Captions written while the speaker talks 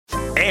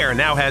Air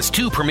now has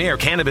 2 premier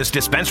cannabis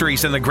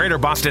dispensaries in the greater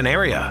Boston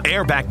area.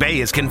 Air Back Bay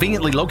is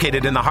conveniently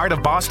located in the heart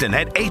of Boston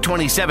at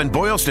 827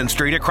 Boylston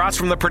Street across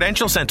from the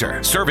Prudential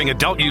Center, serving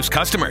adult-use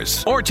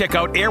customers. Or check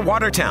out Air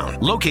Watertown,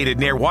 located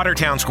near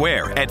Watertown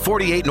Square at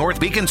 48 North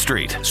Beacon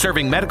Street,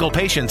 serving medical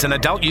patients and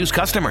adult-use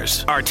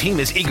customers. Our team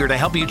is eager to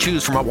help you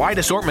choose from a wide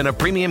assortment of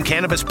premium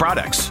cannabis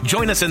products.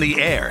 Join us in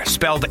the Air,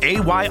 spelled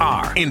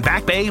AYR, in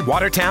Back Bay,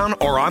 Watertown,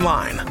 or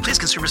online. Please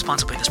consume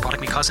responsibly. This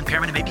product may cause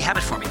impairment and may be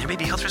habit forming. There may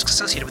be health risks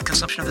associated with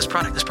consumption of this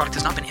product. This product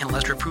has not been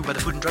analyzed or approved by the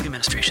Food and Drug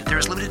Administration. There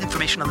is limited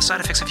information on the side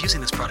effects of using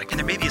this product, and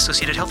there may be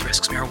associated health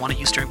risks. Marijuana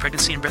use during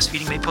pregnancy and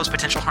breastfeeding may pose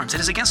potential harms. It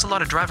is against the law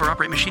to drive or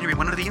operate machinery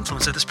when under the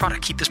influence of this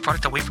product. Keep this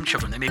product away from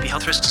children. There may be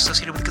health risks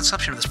associated with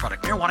consumption of this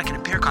product. Marijuana can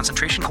impair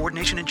concentration,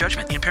 coordination, and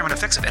judgment. The impairment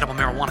effects of edible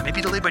marijuana may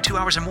be delayed by 2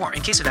 hours or more.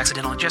 In case of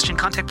accidental ingestion,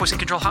 contact Poison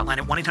Control Hotline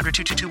at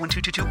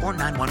 1-800-222-1222 or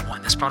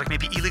 911. This product may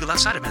be illegal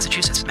outside of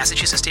Massachusetts.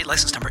 Massachusetts State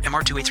License Number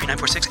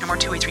MR283946,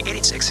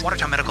 MR283886.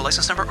 Watertown Medical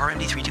License Number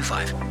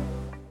RMD325.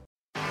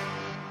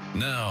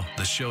 Now,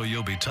 the show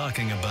you'll be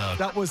talking about.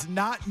 That was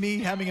not me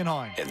hemming and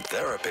hawing. In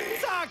therapy.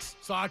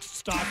 Sucks,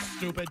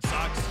 stupid,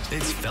 sucks.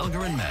 It's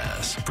Felger and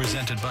Maz,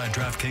 presented by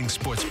DraftKings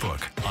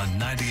Sportsbook on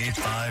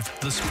 98.5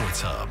 The Sports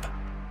Hub.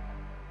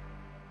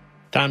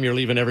 Tom, you're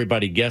leaving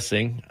everybody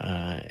guessing.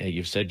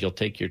 You've said you'll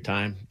take your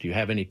time. Do you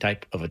have any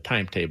type of a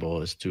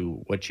timetable as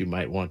to what you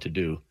might want to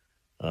do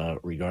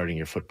regarding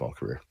your football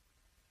career?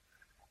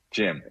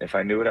 Jim, if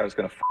I knew what I was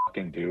going to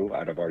fucking do,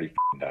 I'd have already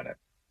done it.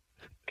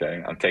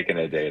 Okay? I'm taking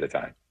it a day at a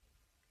time.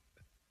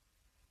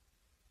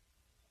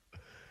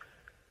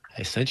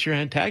 I sense you're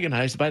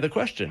antagonized by the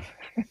question.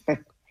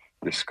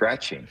 You're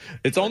scratching.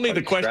 It's only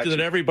the question scratchy.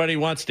 that everybody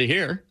wants to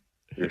hear.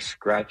 You're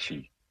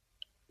scratchy.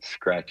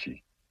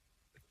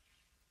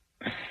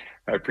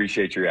 I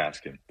appreciate your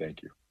asking.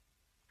 Thank you.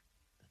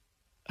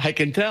 I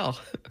can tell.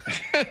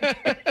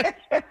 That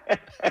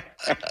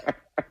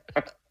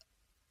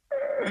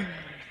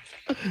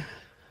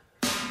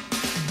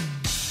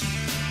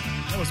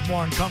was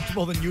more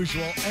uncomfortable than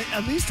usual.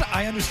 At least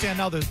I understand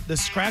now the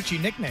scratchy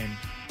nickname.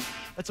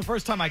 That's the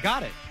first time I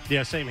got it.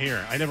 Yeah, same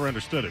here. I never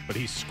understood it, but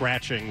he's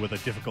scratching with a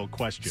difficult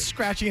question.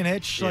 Scratchy and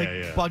itch,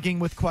 bugging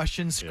with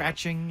questions,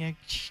 scratching.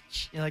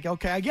 You're like,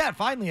 okay, I get it.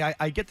 Finally,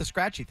 I get the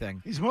scratchy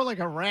thing. He's more like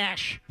a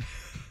rash.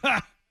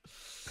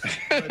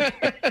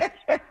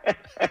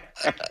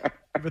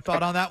 Ever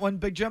thought on that one,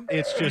 Big Jim?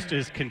 It's just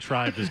as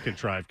contrived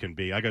can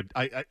be.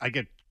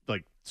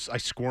 I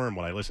squirm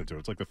when I listen to it.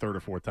 It's like the third or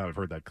fourth time I've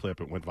heard that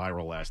clip. It went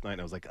viral last night,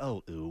 and I was like,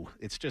 oh, ooh.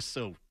 It's just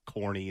so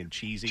corny and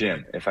cheesy.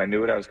 Jim, if I knew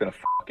what I was going to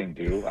fucking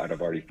do, I'd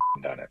have already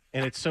done it.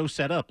 And it's so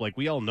set up. Like,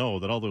 we all know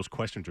that all those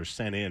questions are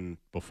sent in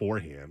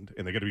beforehand,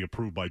 and they're going to be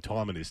approved by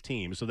Tom and his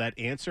team. So that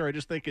answer, I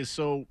just think, is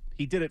so –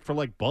 he did it for,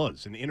 like,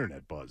 buzz, and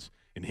internet buzz.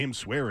 And him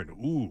swearing,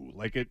 ooh,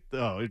 like it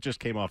just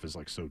came off as,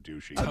 like, so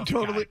douchey. I'm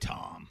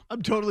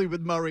totally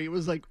with Murray. It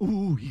was like,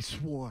 ooh, he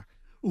swore.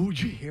 Ooh,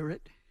 did you hear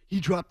it?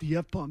 He dropped the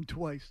F-bomb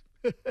twice.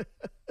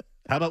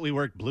 How about we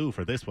work blue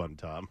for this one,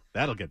 Tom?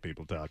 That'll get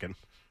people talking.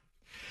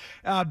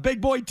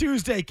 Big Boy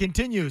Tuesday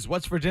continues.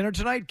 What's for dinner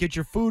tonight? Get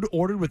your food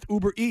ordered with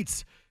Uber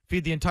Eats.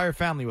 Feed the entire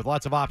family with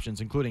lots of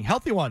options, including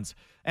healthy ones.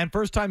 And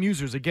first-time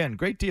users, again,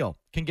 great deal,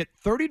 can get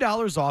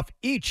 $30 off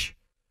each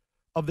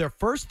of their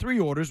first 3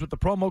 orders with the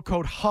promo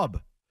code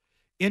HUB.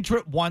 Enter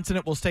it once and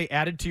it will stay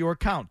added to your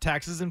account.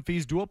 Taxes and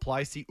fees do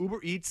apply. See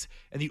Uber Eats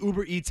and the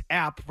Uber Eats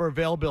app for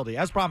availability.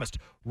 As promised,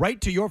 right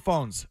to your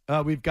phones.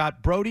 We've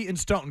got Brody in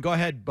Stoughton. Go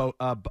ahead,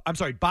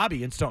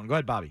 Bobby in Stoughton. Go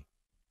ahead, Bobby.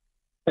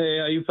 Hey,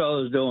 how you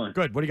fellas doing?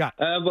 Good. What do you got?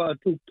 I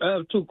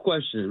have two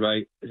questions,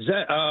 right?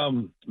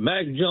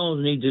 Mac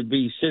Jones needs to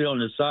be sitting on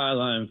the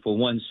sideline for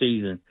one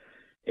season,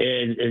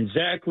 and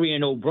Zachary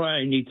and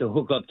O'Brien need to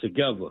hook up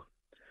together.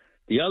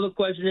 The other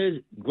question is,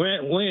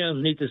 Grant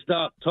Williams needs to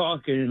stop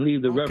talking and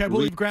leave the referee. Okay,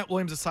 we'll leave Grant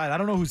Williams aside. I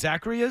don't know who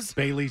Zachary is.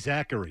 Bailey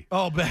Zachary.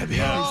 Oh, Bailey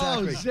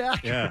Zachary.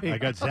 Zachary. Yeah, I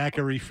got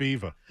Zachary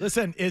fever.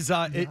 Listen, is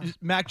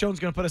Mac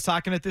Jones going to put a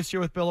sock in it this year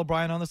with Bill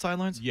O'Brien on the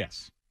sidelines?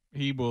 Yes.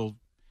 He will.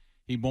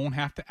 He won't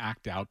have to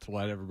act out to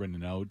let everybody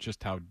know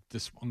just how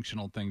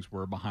dysfunctional things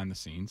were behind the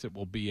scenes. It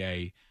will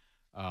be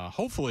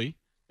hopefully,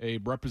 a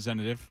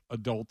representative,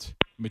 adult,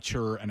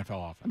 mature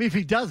NFL offense. I mean, if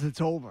he does, it's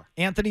over.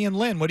 Anthony and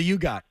Lynn, what do you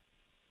got?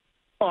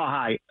 Oh,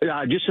 hi.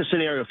 Just a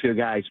scenario for you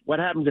guys. What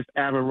happens if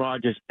Aaron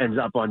Rodgers ends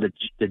up on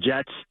the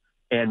Jets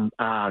and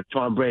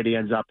Tom Brady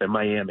ends up in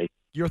Miami?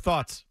 Your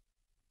thoughts?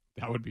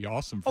 That would be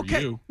awesome for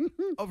you.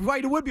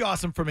 Right, it would be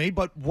awesome for me.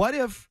 But what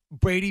if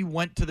Brady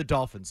went to the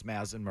Dolphins,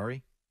 Maz and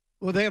Murray?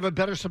 Well, they have a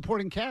better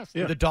supporting cast.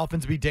 Would the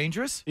Dolphins be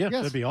dangerous? Yeah,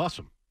 Yes. that'd be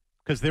awesome.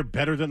 Because they're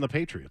better than the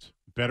Patriots.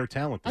 Better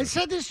talent. I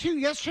said this to you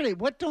yesterday.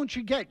 What don't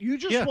you get? You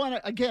just want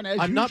to, again, as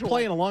I'm usual. not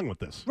playing along with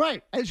this.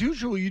 Right. As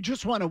usual, you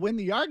just want to win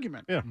the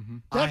argument. Yeah. Mm-hmm.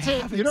 That's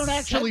it. You don't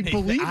actually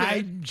believe it.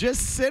 I'm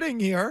just sitting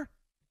here.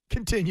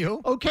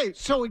 Continue. Okay,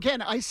 so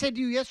again, I said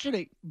to you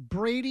yesterday,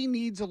 Brady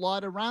needs a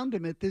lot around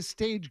him at this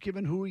stage,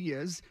 given who he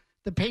is.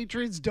 The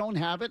Patriots don't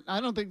have it.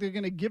 I don't think they're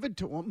going to give it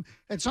to him.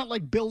 It's not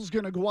like Bill's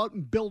going to go out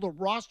and build a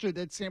roster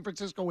that San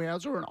Francisco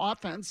has or an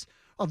offense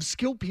of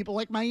skilled people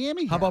like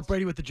Miami has. How about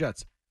Brady with the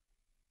Jets?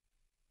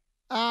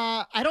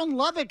 I don't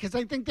love it because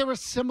I think they're a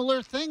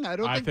similar thing.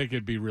 I think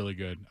it'd be really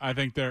good. I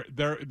think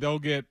they'll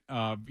get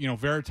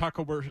Vera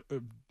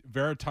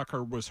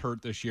Tucker was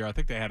hurt this year. I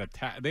think they had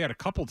a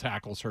couple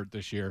tackles hurt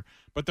this year,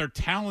 but they're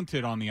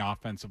talented on the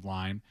offensive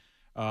line.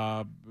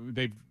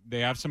 They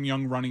have some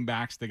young running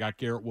backs. They got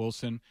Garrett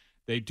Wilson.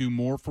 They do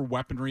more for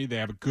weaponry. They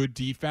have a good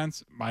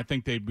defense. I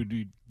think they would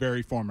be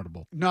very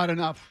formidable. Not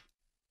enough.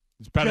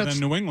 It's better than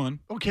New England.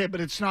 Okay,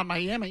 but it's not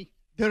Miami.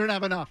 They don't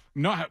have enough.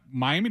 No,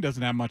 Miami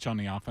doesn't have much on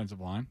the offensive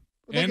line.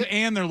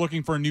 And they're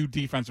looking for a new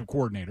defensive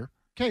coordinator.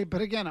 Okay,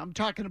 but again, I'm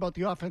talking about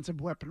the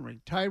offensive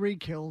weaponry.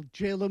 Tyreek Hill,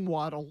 Jalen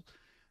Waddle.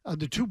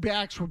 The two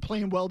backs were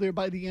playing well there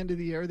by the end of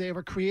the year. They have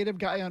a creative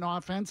guy on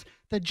offense.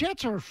 The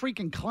Jets are a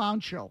freaking clown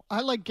show.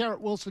 I like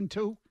Garrett Wilson,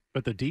 too.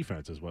 But the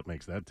defense is what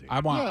makes that team. I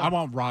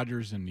want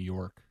Rodgers in New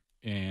York,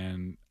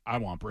 and I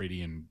want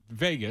Brady in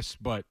Vegas,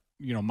 but,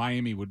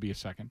 Miami would be a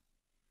second.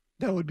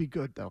 That would be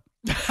good, though.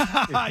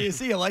 You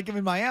see, you like him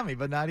in Miami,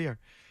 but not here.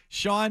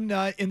 Sean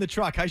in the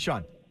truck. Hi,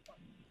 Sean.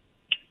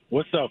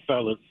 What's up,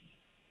 fellas?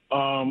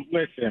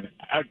 Listen,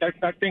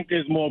 I think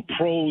there's more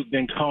pros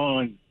than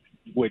cons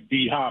with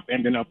D-Hop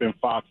ending up in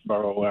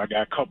Foxborough. I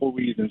got a couple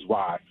reasons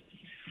why.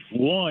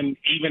 One,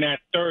 even at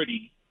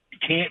 30, you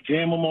can't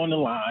jam him on the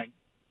line.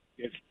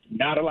 There's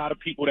not a lot of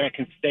people that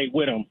can stay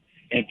with him.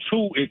 And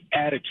two is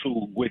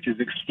attitude, which is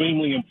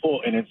extremely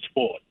important in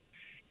sport.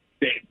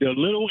 The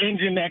little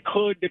engine that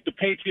the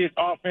Patriots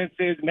offense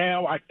is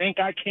now, I think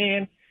I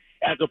can,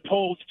 as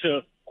opposed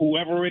to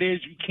whoever it is,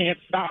 you can't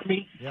stop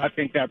me. Yeah. I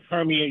think that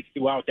permeates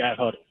throughout that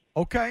huddle.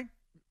 Okay.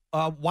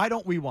 Why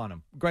don't we want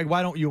him? Greg,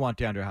 why don't you want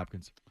DeAndre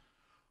Hopkins?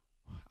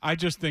 I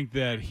just think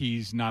that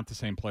he's not the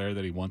same player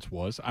that he once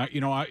was.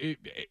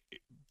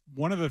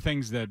 One of the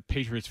things that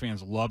Patriots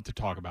fans love to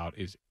talk about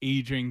is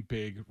aging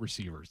big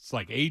receivers. It's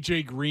like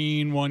A.J.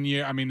 Green one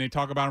year. I mean, they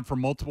talk about him for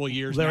multiple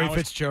years. Larry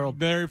Fitzgerald.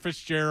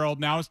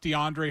 Now it's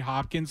DeAndre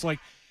Hopkins. Like,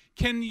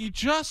 can you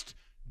just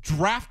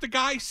draft the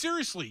guy?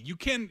 Seriously, you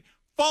can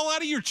fall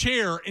out of your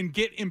chair and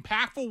get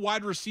impactful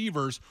wide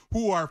receivers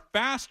who are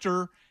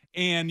faster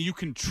and you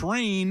can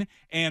train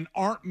and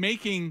aren't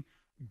making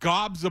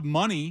gobs of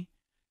money,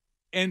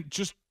 and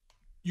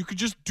you could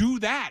just do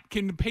that.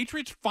 Can the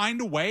Patriots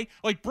find a way?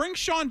 Like, bring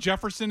Sean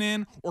Jefferson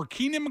in or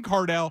Keenan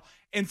McCardell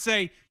and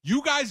say,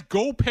 you guys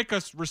go pick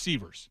us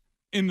receivers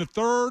in the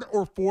 3rd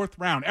or 4th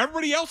round.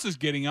 Everybody else is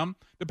getting them.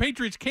 The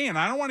Patriots can.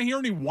 I don't want to hear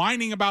any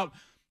whining about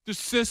the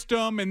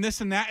system and this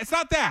and that. It's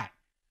not that.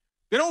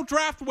 They don't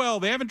draft well.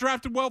 They haven't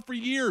drafted well for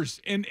years.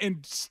 And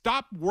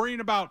stop worrying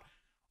about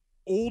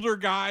older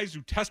guys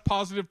who test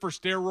positive for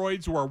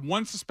steroids, who are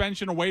one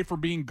suspension away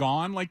from being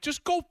gone. Like,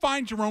 just go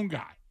find your own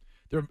guy.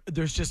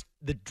 There's just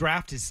the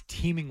draft is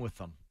teeming with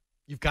them.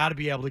 You've got to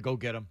be able to go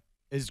get them.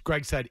 As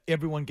Greg said,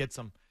 everyone gets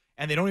them,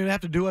 and they don't even have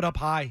to do it up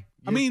high.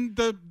 I mean,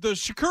 the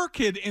Shakur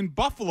kid in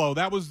Buffalo,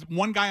 that was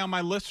one guy on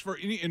my list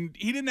and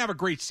he didn't have a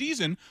great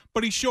season,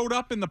 but he showed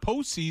up in the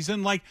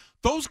postseason. Like,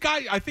 those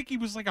guys, I think he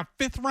was like a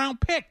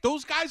 5th-round pick.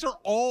 Those guys are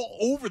all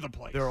over the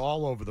place. They're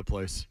all over the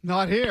place.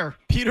 Not here.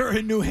 Peter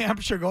in New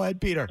Hampshire. Go ahead,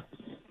 Peter.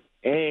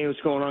 Hey, what's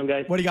going on,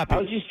 guys? What do you got, Peter?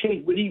 I was just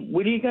saying,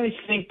 what do you guys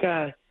think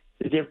the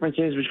difference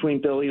is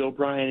between Billy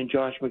O'Brien and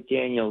Josh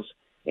McDaniels?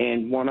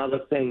 And one other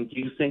thing, do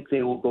you think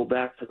they will go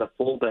back to the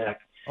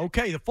fullback?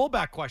 Okay, the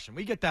fullback question.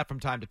 We get that from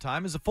time to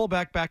time. Is the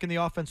fullback back in the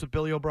offense with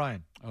Billy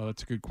O'Brien? Oh,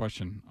 that's a good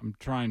question. I'm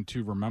trying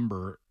to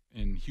remember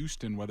in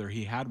Houston whether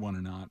he had one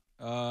or not.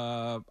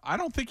 I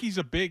don't think he's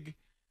a big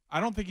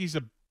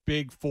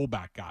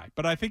fullback guy,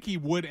 but I think he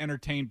would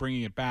entertain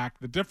bringing it back.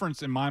 The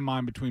difference in my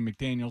mind between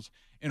McDaniels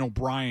and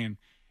O'Brien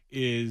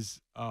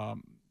is,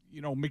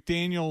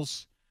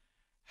 McDaniels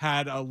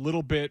had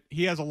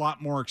he has a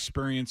lot more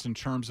experience in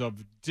terms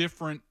of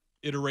different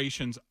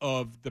iterations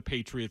of the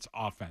Patriots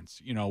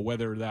offense,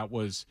 whether that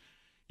was,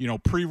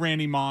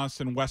 pre-Randy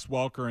Moss and Wes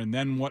Welker and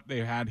then what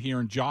they had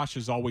here. And Josh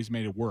has always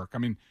made it work. I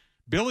mean,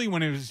 Billy,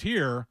 when he was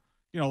here,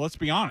 let's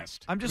be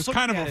honest, I'm just it was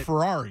kind of a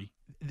Ferrari.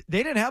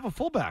 They didn't have a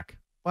fullback.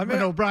 I mean,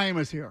 when O'Brien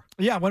was here.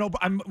 Yeah,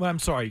 I'm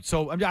sorry.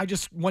 So I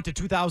just went to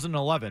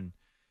 2011.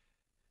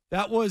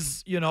 That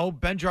was,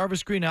 Ben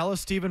Jarvis, Green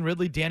Ellis, Stephen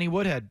Ridley, Danny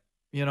Woodhead.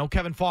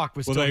 Kevin Falk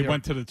was still they here.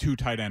 Went to the 2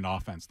 tight end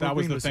offense. That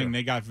was the thing. Here.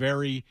 They got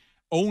very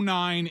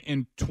 2009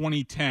 and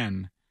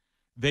 2010.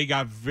 They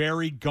got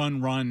very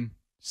gun run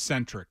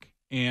centric,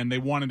 and they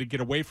wanted to get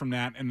away from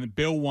that. And then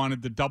Bill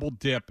wanted the double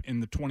dip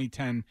in the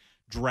 2010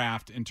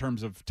 draft in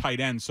terms of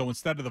tight end. So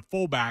instead of the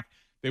fullback,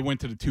 they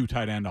went to the 2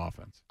 tight end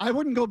offense. I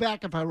wouldn't go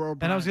back if I were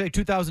O'Brien. And I was going to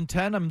say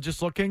 2010. I'm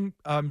just looking.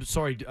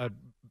 Sorry,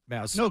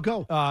 Maz. No,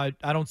 go. I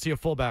don't see a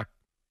fullback.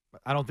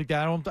 I don't think they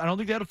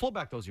had a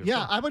fullback those years.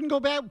 Yeah, I wouldn't go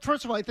back.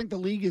 First of all, I think the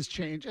league has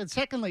changed. And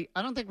secondly,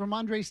 I don't think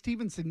Ramondre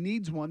Stevenson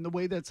needs one the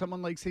way that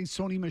someone like, say,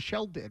 Sony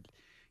Michel did.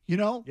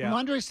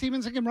 Ramondre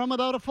Stevenson can run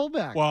without a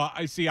fullback. Well,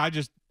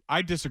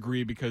 I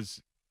disagree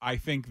because I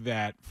think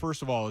that,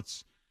 first of all,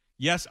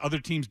 yes, other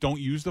teams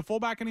don't use the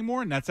fullback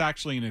anymore, and that's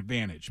actually an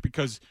advantage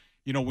because,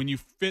 when you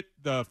fit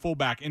the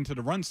fullback into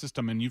the run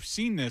system, and you've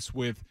seen this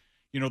with,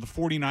 the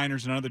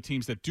 49ers and other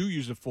teams that do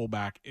use a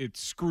fullback, it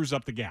screws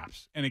up the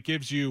gaps, and it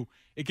gives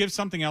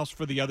something else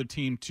for the other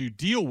team to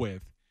deal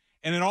with,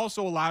 and it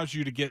also allows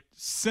you to get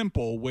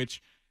simple,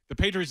 which the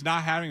Patriots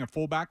not having a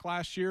fullback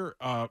last year,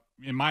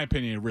 in my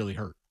opinion, it really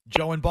hurt.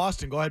 Joe in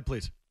Boston, go ahead,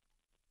 please.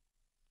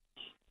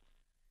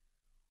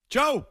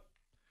 Joe.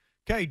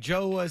 Okay,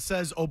 Joe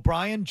says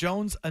O'Brien,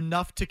 Jones,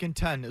 enough to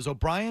contend. Is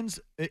O'Brien's?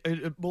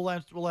 We'll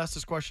ask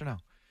this question now.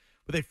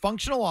 With a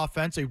functional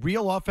offense, a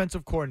real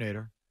offensive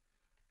coordinator,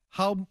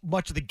 how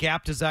much of the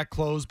gap does that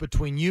close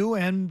between you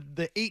and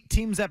the 8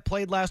 teams that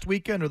played last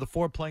weekend or the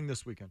 4 playing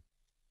this weekend?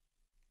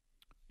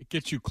 It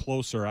gets you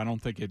closer. I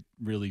don't think it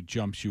really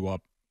jumps you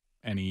up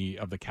any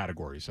of the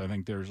categories. I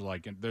think there's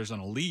an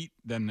elite,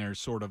 then there's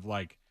sort of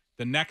like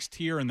the next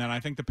tier, and then I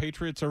think the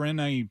Patriots are in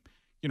a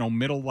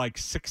middle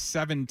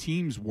 6-7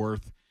 teams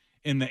worth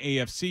in the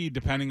AFC,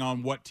 depending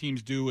on what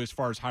teams do as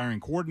far as hiring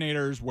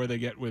coordinators, where they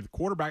get with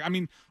quarterback. I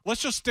mean,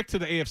 let's just stick to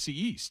the AFC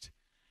East.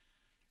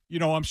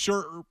 I'm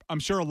sure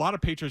a lot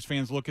of Patriots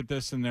fans look at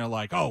this and they're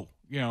like, oh,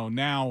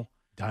 now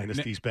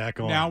Dynasty's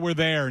back on. Now we're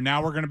there.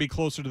 Now we're going to be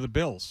closer to the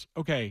Bills.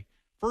 Okay,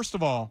 first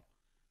of all,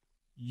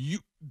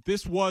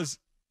 this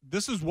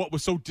is what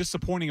was so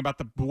disappointing about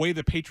the way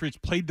the Patriots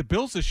played the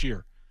Bills this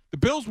year. The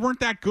Bills weren't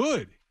that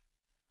good.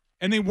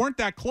 And they weren't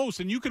that close.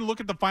 And you can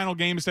look at the final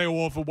game and say,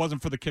 well, if it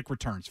wasn't for the kick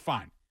returns,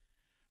 fine.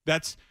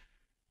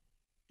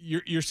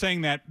 You're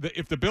saying that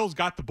if the Bills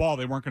got the ball,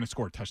 they weren't going to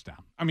score a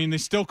touchdown. I mean, they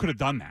still could have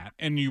done that,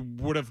 and you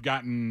would have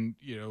gotten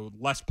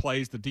less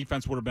plays. The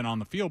defense would have been on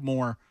the field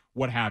more,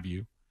 what have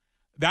you.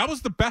 That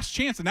was the best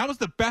chance, and that was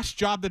the best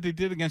job that they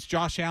did against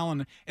Josh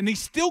Allen, and they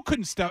still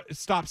couldn't stop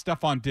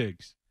Stephon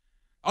Diggs.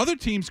 Other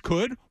teams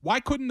could. Why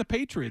couldn't the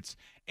Patriots?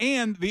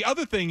 And the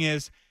other thing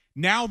is,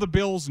 now the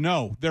Bills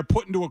know they're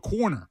put into a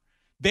corner.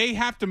 They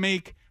have to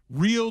make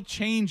real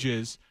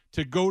changes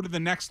to go to the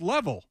next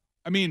level.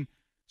 I mean,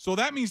 so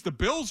that means the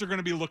Bills are going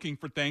to be looking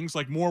for things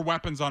like more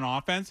weapons on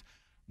offense,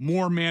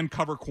 more man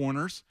cover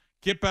corners,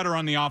 get better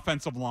on the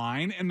offensive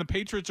line, and the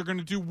Patriots are going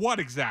to do what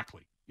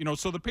exactly?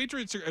 So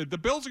the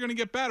Bills are going to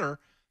get better.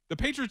 The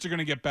Patriots are going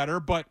to get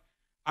better, but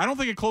I don't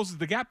think it closes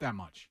the gap that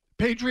much.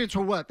 Patriots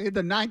were what? They had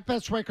the 9th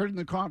best record in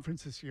the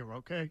conference this year,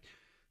 okay?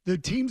 The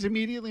teams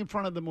immediately in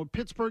front of them were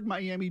Pittsburgh,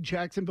 Miami,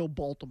 Jacksonville,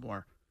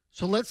 Baltimore.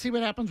 So let's see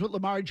what happens with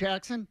Lamar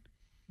Jackson.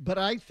 But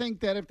I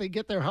think that if they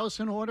get their house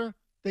in order,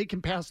 they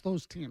can pass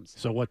those teams.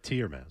 So what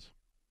tier, Maz?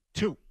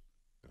 2.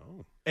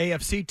 Oh.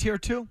 AFC tier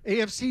 2?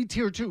 AFC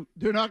tier 2.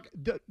 They're not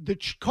the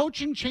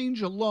coaching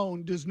change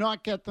alone does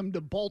not get them to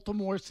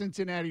Baltimore,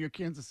 Cincinnati, or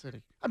Kansas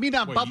City. I mean,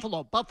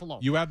 Buffalo. Buffalo.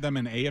 You have them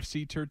in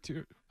AFC tier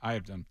 2? I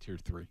have them tier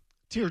 3.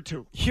 Tier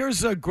 2.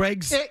 Here's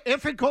Greg's.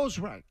 If it goes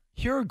right.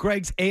 Here are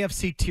Greg's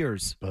AFC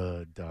tiers.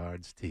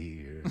 Bedard's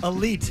tiers.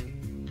 Elite.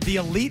 The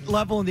elite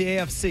level in the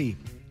AFC.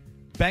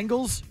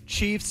 Bengals,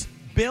 Chiefs,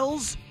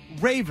 Bills,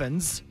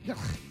 Ravens,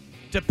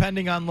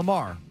 depending on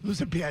Lamar.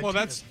 Those are bad. Well,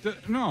 that's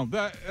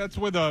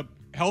with a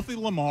healthy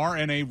Lamar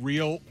and a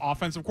real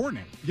offensive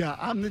coordinator. Yeah,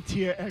 I'm the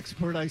tier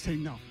expert. I say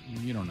no.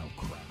 You don't know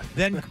crap.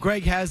 Then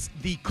Greg has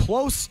the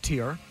close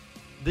tier.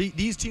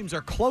 These teams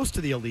are close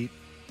to the elite.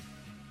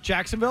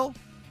 Jacksonville,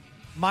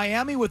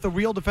 Miami with a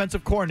real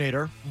defensive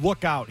coordinator.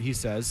 Look out, he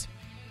says.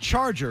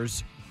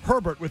 Chargers,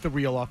 Herbert with a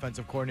real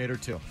offensive coordinator,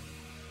 too.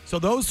 So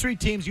those 3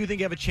 teams you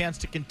think have a chance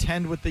to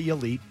contend with the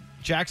elite.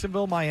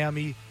 Jacksonville,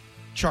 Miami,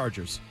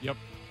 Chargers. Yep.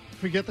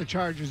 Forget the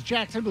Chargers.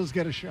 Jacksonville's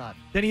got a shot.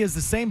 Then he has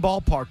the same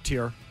ballpark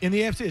tier in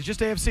the AFC. It's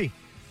just AFC.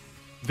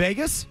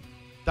 Vegas, ...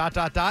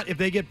 If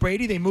they get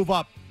Brady, they move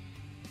up.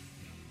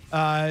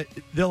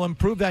 They'll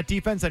improve that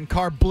defense and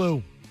Carr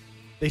blue.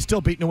 They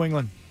still beat New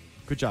England.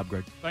 Good job,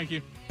 Greg. Thank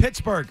you.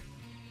 Pittsburgh.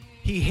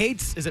 He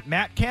hates, is it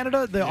Matt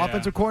Canada, the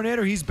offensive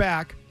coordinator? He's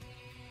back.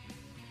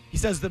 He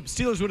says the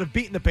Steelers would have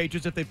beaten the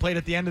Patriots if they played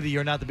at the end of the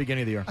year, not the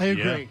beginning of the year. I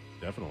agree.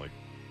 Yeah, definitely.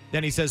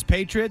 Then he says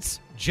Patriots,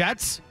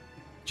 Jets.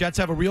 Jets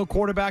have a real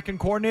quarterback and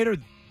coordinator.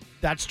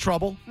 That's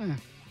trouble.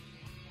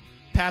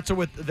 Pats are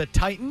with the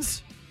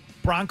Titans.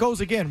 Broncos,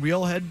 again,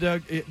 real head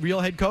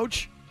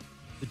coach.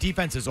 The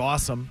defense is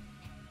awesome.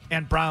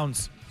 And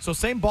Browns. So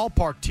same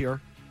ballpark tier.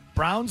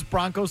 Browns,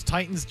 Broncos,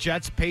 Titans,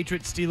 Jets,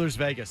 Patriots, Steelers,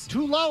 Vegas.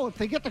 Too low. If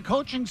they get the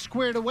coaching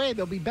squared away,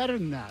 they'll be better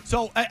than that.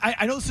 So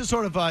I know this is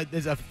sort of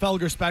is a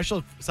Felger special.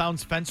 It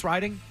sounds fence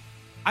riding.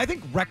 I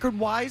think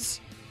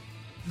record-wise,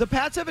 the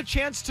Pats have a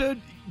chance to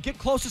get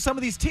close to some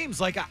of these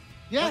teams. Right.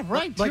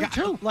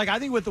 Too. I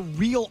think with a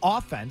real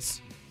offense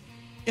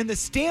in the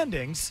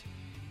standings,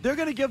 they're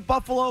going to give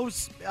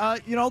Buffalo's,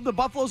 the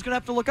Buffalo's going to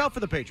have to look out for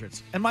the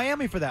Patriots and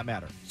Miami for that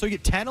matter. So you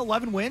get 10,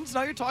 11 wins.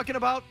 Now you're talking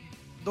about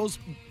those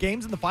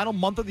games in the final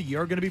month of the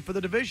year are going to be for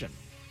the division.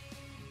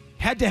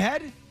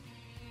 Head-to-head,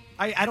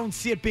 I don't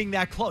see it being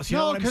that close. You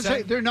know what I'm saying?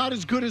 Because they're not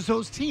as good as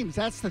those teams.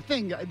 That's the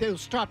thing. They'll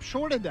stop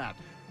short of that.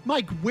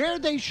 Mike, where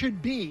they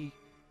should be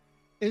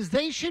is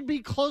they should be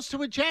close to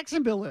what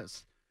Jacksonville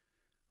is.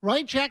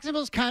 Right?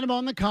 Jacksonville's kind of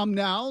on the come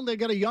now. They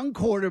got a young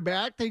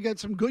quarterback. They got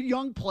some good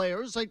young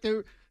players.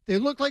 They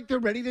look like they're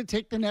ready to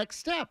take the next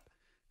step.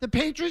 The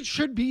Patriots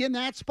should be in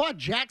that spot.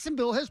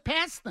 Jacksonville has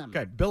passed them.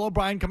 Okay, Bill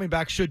O'Brien coming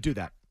back should do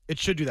that. It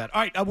should do that.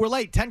 All right, we're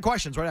late. 10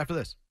 questions right after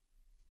this.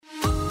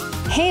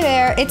 Hey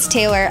there, it's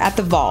Taylor at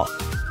The Vault.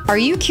 Are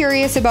you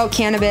curious about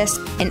cannabis,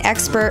 an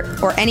expert,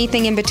 or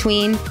anything in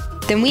between?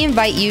 Then we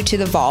invite you to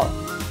The Vault.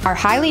 Our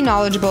highly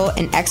knowledgeable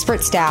and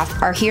expert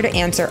staff are here to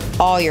answer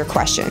all your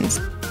questions.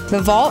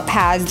 The Vault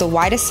has the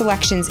widest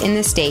selections in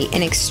the state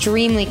and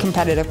extremely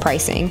competitive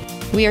pricing.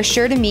 We are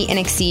sure to meet and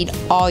exceed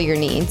all your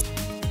needs.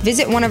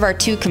 Visit one of our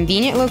 2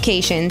 convenient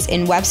locations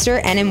in Webster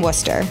and in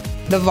Worcester.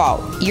 The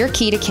Vault, your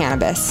key to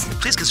cannabis.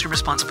 Please consume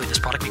responsibly. This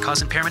product may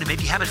cause impairment and may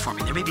be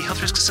habit-forming. There may be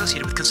health risks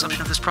associated with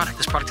consumption of this product.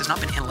 This product has not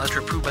been analyzed or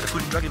approved by the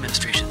Food and Drug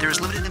Administration. There is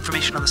limited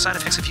information on the side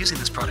effects of using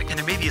this product, and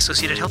there may be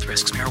associated health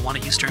risks.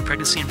 Marijuana use during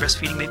pregnancy and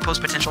breastfeeding may pose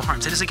potential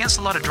harms. It is against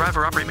the law to drive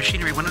or operate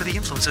machinery when under the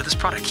influence of this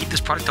product. Keep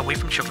this product away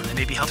from children. There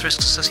may be health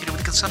risks associated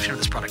with consumption of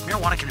this product.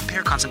 Marijuana can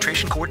impair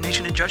concentration,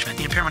 coordination, and judgment.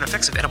 The impairment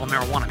effects of edible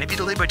marijuana may be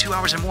delayed by 2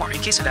 hours or more. In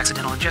case of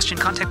accidental ingestion,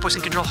 contact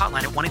Poison Control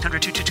Hotline at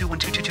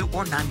 1-800-222-1222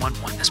 or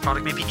 911. This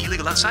product may be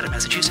illegal outside of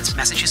Massachusetts.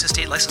 Massachusetts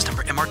State License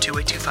Number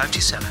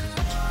MR282527.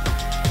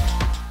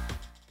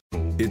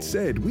 It's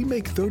said we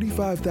make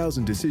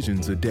 35,000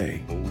 decisions a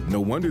day. No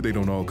wonder they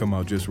don't all come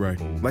out just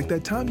right. Like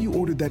that time you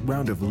ordered that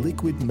round of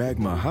liquid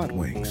magma hot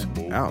wings.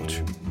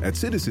 Ouch. At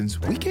Citizens,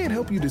 we can't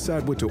help you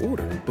decide what to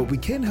order, but we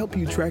can help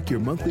you track your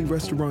monthly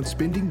restaurant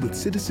spending with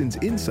Citizens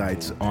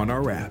Insights on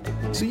our app,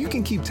 so you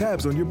can keep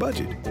tabs on your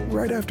budget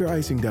right after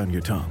icing down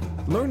your tongue.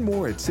 Learn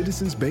more at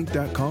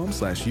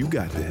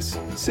citizensbank.com/you-got-this.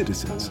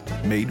 Citizens,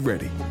 made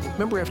ready.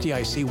 Member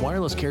FDIC,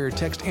 wireless carrier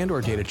text and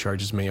or data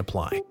charges may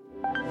apply.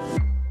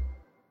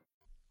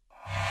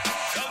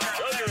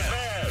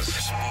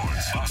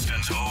 Sports,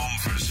 Boston's home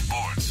for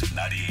sports.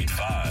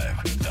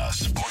 98.5, the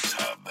Sports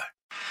Hub.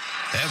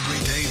 Every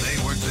day they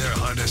work their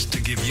hardest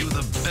to give you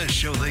the best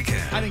show they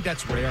can. I think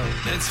that's rare.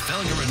 It's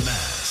Felger and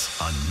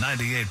Mass on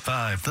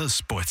 98.5, the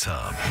Sports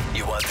Hub.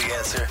 You want the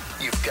answer?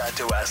 You've got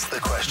to ask the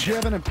Do question. you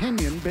have an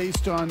opinion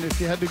based on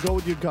if you had to go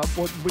with your gut,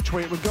 which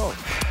way it would go?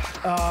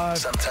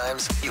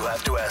 Sometimes you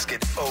have to ask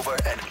it over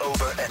and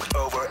over and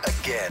over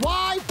again.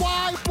 Why?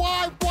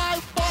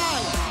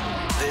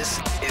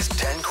 This is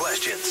 10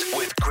 Questions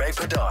with Greg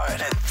Bedard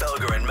and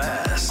Felger and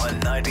Mass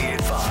on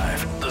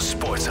 98.5, the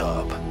Sports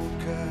Hub.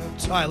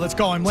 All right, let's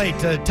go. I'm late.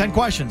 10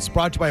 questions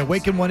brought to you by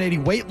Awaken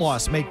 180 Weight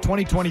Loss. Make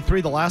 2023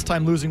 the last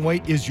time losing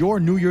weight is your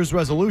New Year's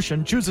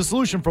resolution. Choose a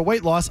solution for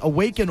weight loss.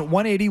 Awaken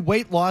 180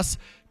 Weight Loss.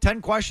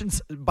 10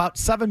 questions, about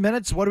 7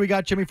 minutes. What do we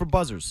got, Jimmy, for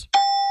buzzers?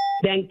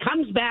 Then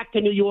comes back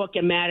to New York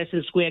and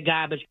Madison Square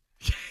Garbage.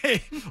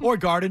 Or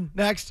Garden.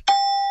 Next.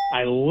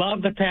 I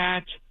love the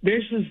patch.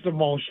 This is the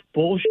most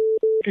bullshit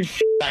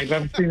I've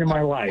ever seen in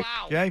my life.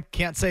 Wow. Okay,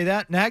 can't say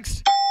that.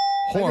 Next. I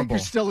think Horrible. you're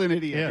still an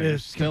idiot. Yeah, It you're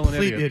is still an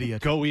complete idiot.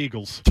 idiot. Go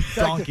Eagles.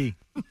 Donkey.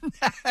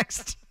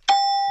 Next.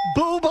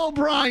 Boob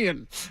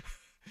O'Brien.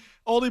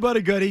 Oldie but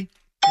a goodie.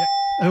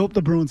 I hope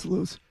the Bruins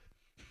lose.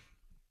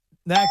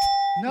 Next.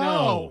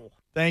 No.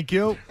 Thank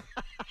you.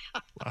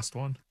 Last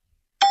one.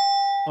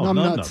 Oh, Numb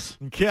numb nuts.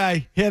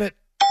 Okay, hit it.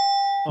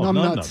 Oh, Numb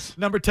numb nuts.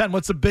 Number 10,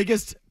 what's the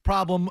biggest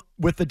problem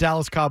with the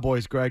Dallas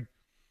Cowboys, Greg?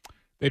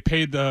 They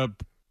paid the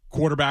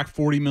quarterback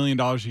 $40 million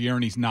a year,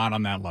 and he's not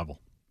on that level.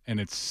 And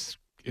it's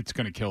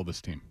going to kill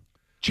this team.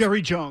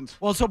 Jerry Jones.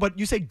 Well, but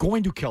you say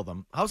going to kill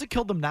them. How's it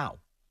killed them now?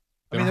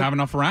 They don't have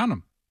enough around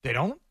him. They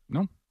don't?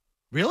 No.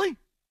 Really?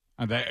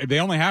 They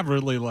only have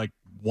really like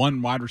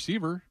one wide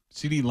receiver,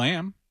 CeeDee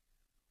Lamb.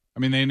 I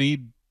mean, they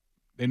need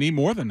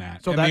more than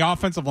that. So and the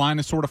offensive line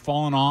has sort of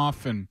fallen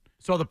off. And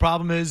so the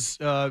problem is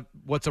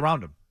what's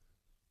around him.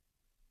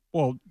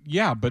 Well,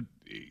 yeah, but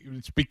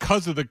it's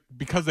because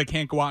they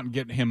can't go out and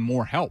get him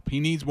more help. He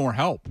needs more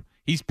help.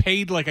 He's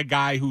paid like a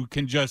guy who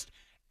can just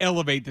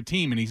elevate the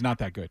team, and he's not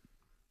that good.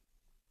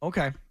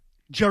 Okay.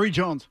 Jerry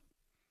Jones.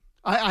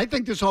 I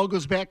think this all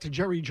goes back to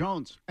Jerry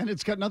Jones, and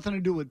it's got nothing to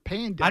do with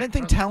paying. I didn't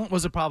think talent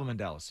was a problem in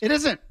Dallas. It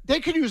isn't. They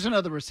could use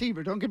another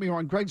receiver. Don't get me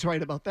wrong. Greg's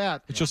right about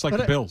that. It's just like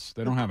the Bills.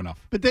 They don't have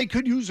enough. But they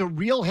could use a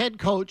real head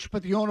coach,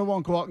 but the owner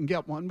won't go out and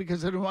get one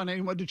because they don't want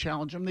anyone to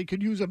challenge him. They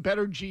could use a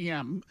better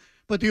GM,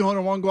 but the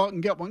owner won't go out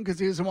and get one because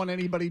he doesn't want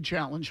anybody to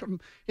challenge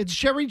him. It's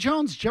Jerry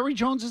Jones. Jerry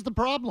Jones is the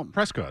problem.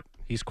 Prescott.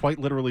 He's quite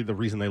literally the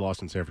reason they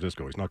lost in San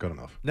Francisco. He's not good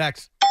enough.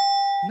 Next.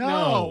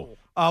 No.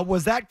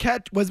 Was that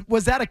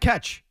a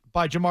catch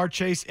by Jamar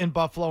Chase in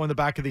Buffalo in the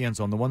back of the end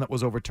zone, the one that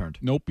was overturned?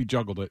 Nope, he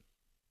juggled it.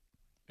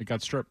 It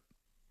got stripped.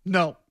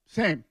 No,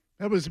 same.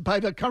 It was by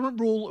the current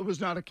rule. It was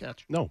not a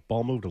catch. No,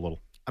 ball moved a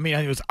little. I mean,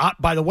 it was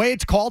by the way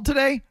it's called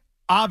today.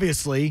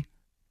 Obviously,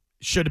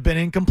 should have been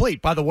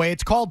incomplete. By the way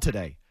it's called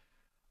today.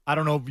 I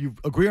don't know if you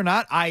agree or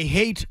not. I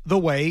hate the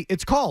way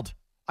it's called.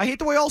 I hate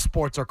the way all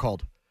sports are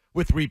called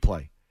with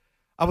replay.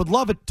 I would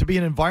love it to be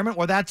an environment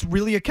where that's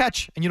really a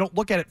catch and you don't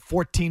look at it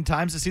 14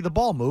 times to see the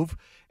ball move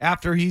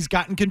after he's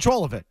gotten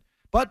control of it.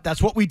 But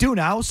that's what we do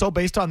now. So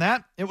based on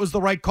that, it was the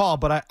right call.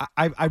 But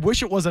I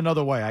wish it was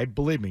another way.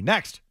 Believe me.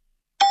 Next.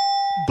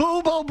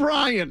 Boob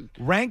O'Brien.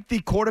 Rank the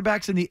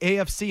quarterbacks in the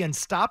AFC and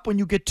stop when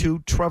you get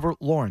to Trevor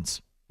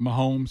Lawrence.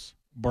 Mahomes,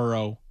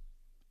 Burrow,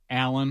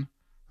 Allen,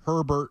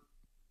 Herbert,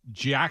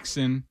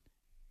 Jackson,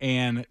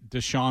 and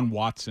Deshaun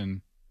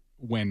Watson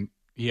when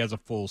he has a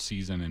full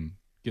season and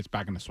gets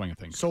back in the swing of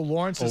things. So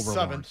Lawrence is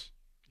 7th.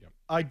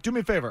 Do me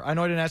a favor. I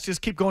know I didn't ask.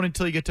 Just keep going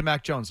until you get to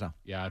Mac Jones now.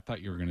 Yeah, I thought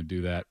you were going to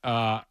do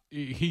that.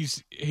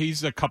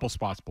 He's a couple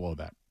spots below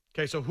that.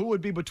 Okay, so who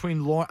would be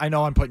between Lawrence? I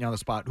know I'm putting you on the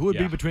spot. Who would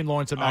be between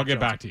Lawrence and Mac I'll get Jones?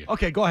 back to you.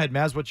 Okay, go ahead,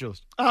 Maz. What's your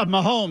list?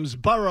 Mahomes,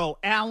 Burrow,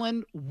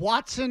 Allen,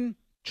 Watson,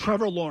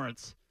 Trevor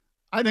Lawrence.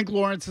 I think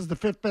Lawrence is the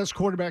 5th best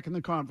quarterback in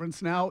the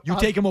conference now. You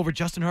take him over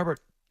Justin Herbert.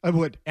 I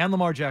would. And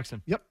Lamar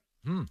Jackson. Yep.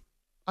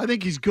 I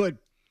think he's good.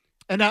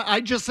 And I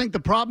just think the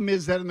problem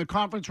is that in the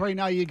conference right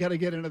now, you got to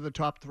get into the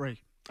top 3.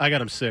 I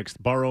got him 6th.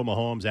 Burrow,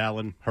 Mahomes,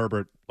 Allen,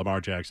 Herbert,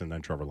 Lamar Jackson,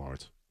 then Trevor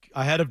Lawrence.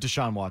 Ahead of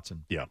Deshaun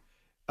Watson. Yeah.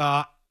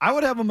 I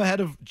would have him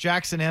ahead of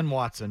Jackson and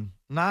Watson,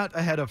 not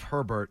ahead of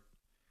Herbert.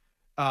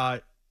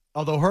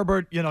 Although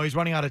Herbert, he's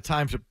running out of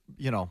time to,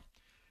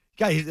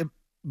 he's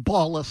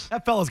ballless.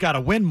 That fella's got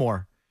to win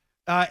more.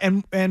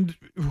 And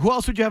who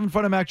else would you have in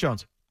front of Mac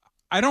Jones?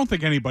 I don't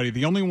think anybody.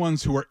 The only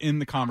ones who are in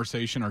the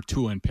conversation are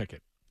Tua and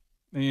Pickett.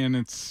 And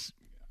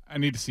I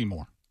need to see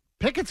more.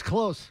 Pickett's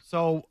close.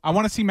 So I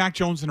want to see Mac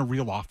Jones in a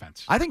real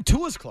offense. I think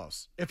Tua's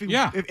close. If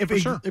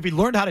he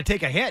learned how to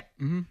take a hit.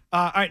 Mm-hmm.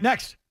 All right,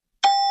 next.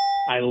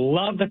 I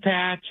love the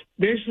Pats.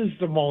 This is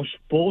the most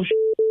bullshit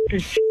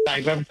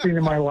I've ever seen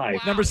in my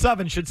life. Number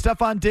 7, should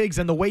Stephon Diggs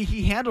and the way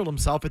he handled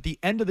himself at the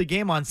end of the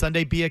game on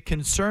Sunday be a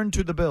concern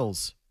to the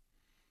Bills?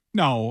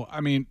 No,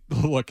 I mean,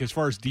 look, as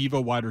far as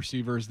diva wide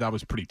receivers, that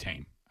was pretty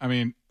tame. I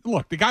mean,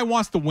 look, the guy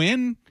wants to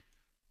win.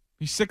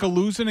 He's sick of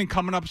losing and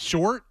coming up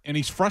short, and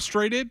he's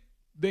frustrated.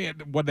 They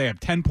have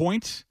 10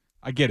 points?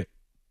 I get it.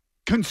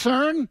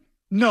 Concern?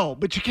 No,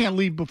 but you can't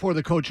leave before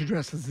the coach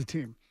addresses the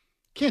team.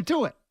 Can't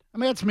do it. I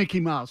mean, that's Mickey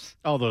Mouse.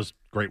 All those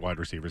great wide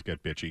receivers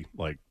get bitchy,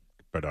 like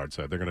Bedard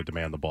said. They're going to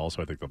demand the ball,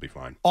 so I think they'll be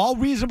fine. All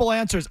reasonable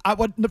answers.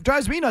 What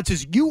drives me nuts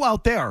is you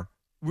out there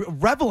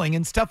reveling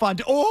in Stephon.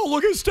 Oh,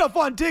 look at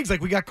Stephon Diggs.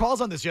 Like, we got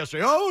calls on this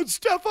yesterday. Oh, it's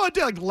Stephon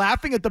Diggs. Like,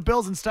 laughing at the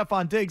Bills and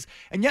Stephon Diggs.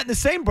 And yet in the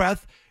same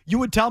breath, you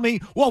would tell me,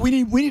 well, we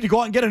need to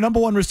go out and get a number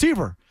 1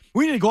 receiver.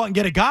 We need to go out and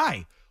get a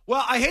guy.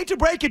 Well, I hate to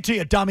break it to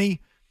you,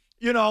 dummy.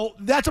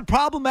 That's a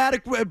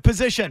problematic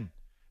position.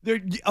 They're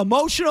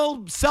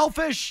emotional,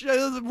 selfish,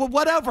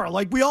 whatever.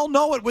 Like, we all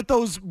know it with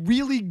those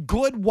really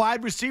good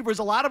wide receivers.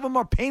 A lot of them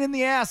are pain in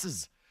the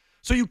asses.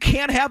 So you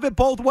can't have it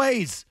both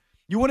ways.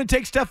 You wouldn't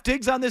take Steph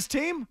Diggs on this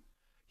team?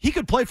 He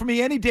could play for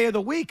me any day of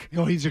the week.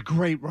 He's a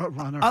great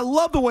runner. I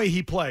love the way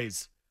he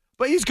plays.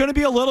 But he's going to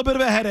be a little bit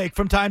of a headache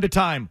from time to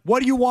time. What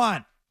do you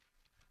want?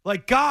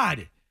 Like,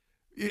 God,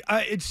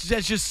 that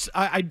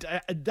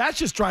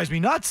just drives me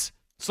nuts.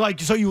 It's like,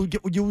 so you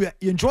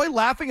enjoy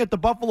laughing at the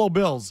Buffalo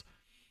Bills,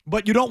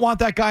 but you don't want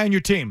that guy on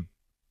your team.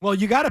 Well,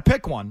 you got to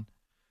pick one.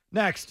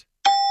 Next.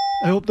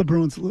 I hope the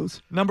Bruins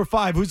lose. Number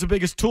 5, who's the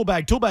biggest tool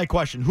bag? Tool bag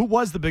question. Who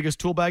was the biggest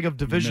tool bag of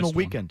divisional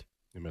weekend?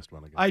 You missed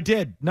one again. I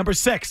did. Number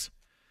 6.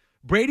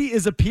 Brady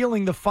is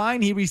appealing the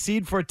fine he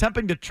received for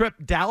attempting to trip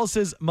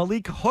Dallas's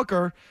Malik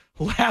Hooker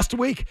last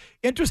week.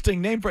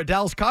 Interesting name for a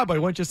Dallas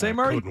Cowboy, wouldn't you say,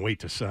 Murray? Couldn't wait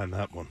to sign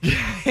that one.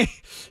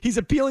 He's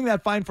appealing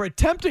that fine for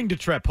attempting to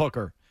trip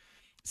Hooker,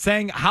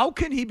 saying, how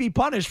can he be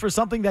punished for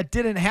something that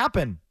didn't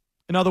happen?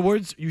 In other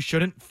words, you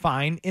shouldn't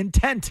fine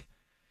intent.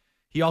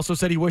 He also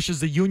said he wishes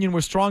the union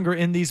were stronger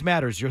in these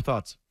matters. Your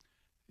thoughts?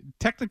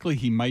 Technically,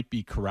 he might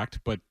be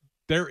correct, but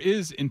there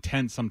is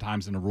intent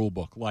sometimes in a rule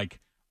book, like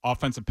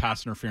offensive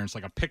pass interference,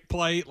 like a pick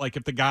play. Like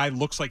if the guy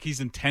looks like he's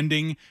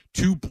intending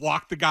to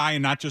block the guy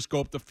and not just go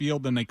up the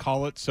field, then they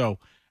call it. So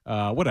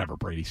whatever,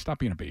 Brady, stop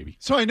being a baby.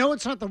 So I know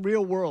it's not the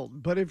real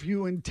world, but if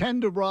you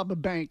intend to rob a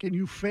bank and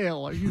you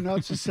fail, are you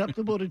not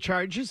susceptible to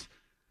charges?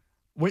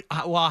 Wait,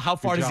 well, how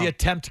far does the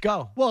attempt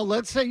go? Well,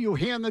 let's say you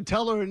hand the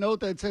teller a note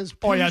that says,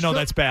 oh, yeah, no,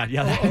 that's bad.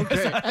 Yeah.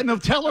 Okay. And the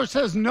teller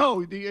says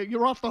no.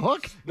 You're off the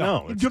hook?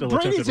 No, it's still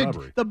attempted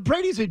robbery.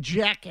 Brady's a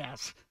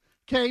jackass.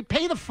 Okay,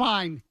 pay the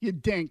fine, you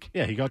dink.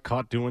 Yeah, he got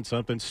caught doing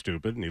something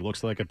stupid, and he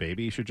looks like a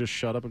baby. He should just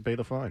shut up and pay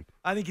the fine.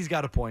 I think he's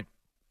got a point.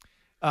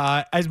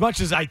 As much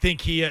as I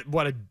think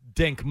what a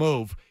dink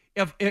move.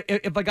 If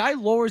a guy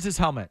lowers his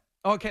helmet,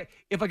 okay,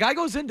 if a guy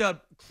goes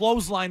into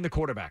clothesline the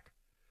quarterback,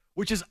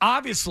 which is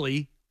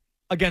obviously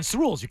against the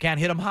rules, you can't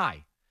hit him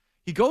high.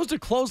 He goes to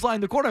clothesline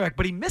the quarterback,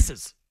 but he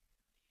misses.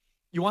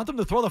 You want them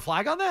to throw the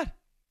flag on that?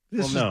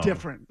 This is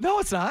different. No,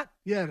 it's not.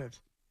 Yeah, it is.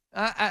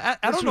 I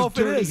don't know if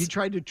it is. He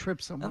tried to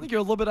trip someone. I think you're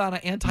a little bit on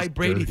an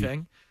anti-Brady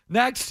thing.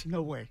 Next.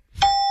 No way.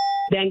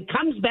 Then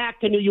comes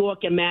back to New York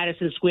and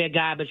Madison Square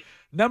Garbage.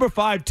 Number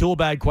 5 tool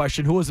bag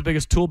question. Who was the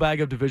biggest tool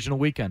bag of divisional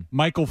weekend?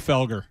 Michael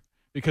Felger.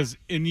 Because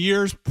in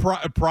years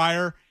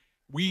prior,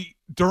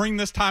 during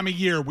this time of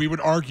year, we would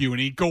argue, and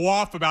he'd go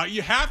off about,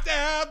 you have to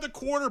have the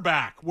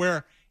quarterback.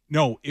 Where,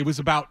 no, it was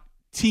about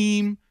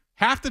team,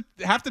 half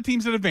the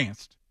teams that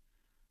advanced.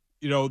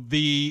 You know,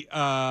 the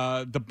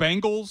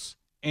Bengals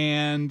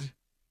and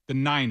the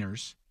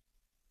Niners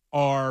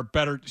are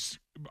better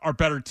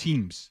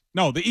teams.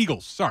 No, the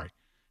Eagles. Sorry.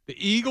 The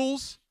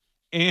Eagles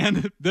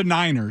and the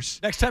Niners.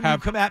 Next time you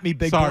come at me,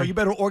 big boy, you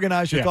better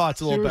organize your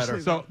thoughts a little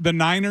better. So the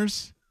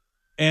Niners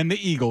and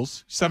the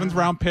Eagles. 7th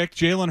round pick.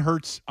 Jalen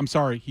Hurts, I'm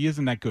sorry, he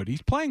isn't that good.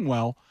 He's playing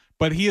well,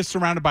 but he is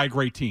surrounded by a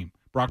great team.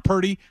 Brock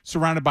Purdy,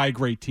 surrounded by a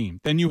great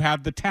team. Then you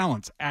have the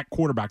talents at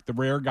quarterback, the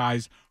rare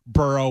guys,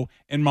 Burrow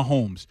and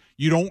Mahomes.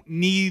 You don't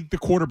need the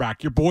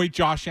quarterback. Your boy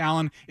Josh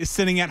Allen is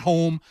sitting at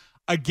home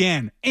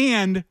again.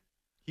 And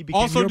he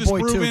became also your boy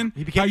disproven too.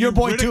 He became your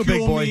boy too, big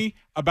boy. Me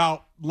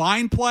about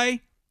line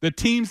play. The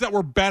teams that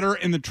were better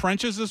in the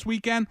trenches this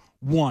weekend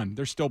won.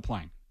 They're still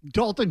playing.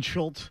 Dalton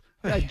Schultz,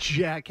 that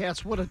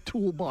jackass, what a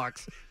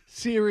toolbox.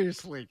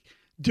 Seriously.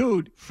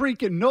 Dude,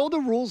 freaking know the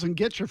rules and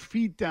get your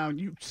feet down,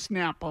 you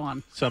snap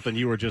on. Something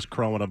you were just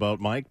crowing about,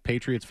 Mike.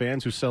 Patriots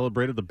fans who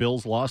celebrated the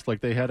Bills lost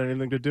like they had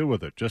anything to do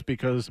with it. Just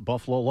because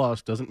Buffalo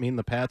lost doesn't mean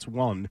the Pats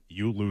won.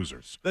 You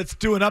losers. Let's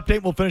do an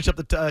update. We'll finish up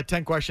the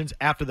 10 questions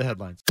after the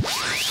headlines.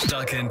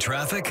 Stuck in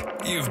traffic?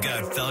 You've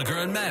got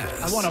Felger and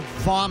Maz. I want to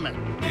vomit.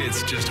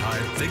 It's just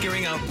hard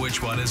figuring out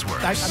which one is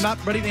worse. I'm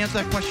not ready to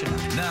answer that question.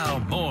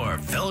 Now more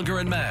Felger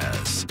and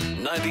Maz.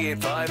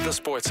 98.5 The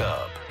Sports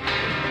Hub.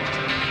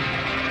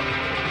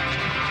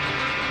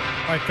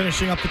 All right,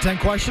 finishing up the 10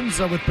 questions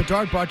with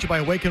Bedard, brought to you by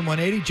Awaken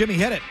 180. Jimmy,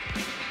 hit it.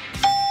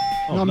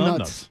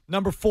 Nuts.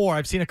 Number 4,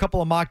 I've seen a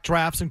couple of mock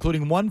drafts,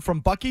 including one from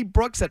Bucky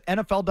Brooks at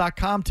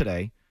NFL.com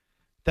today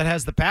that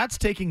has the Pats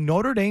taking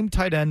Notre Dame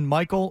tight end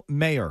Michael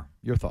Mayer.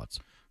 Your thoughts?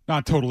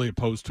 Not totally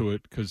opposed to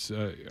it because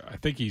I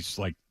think he's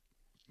like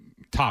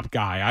top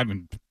guy. I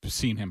haven't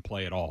seen him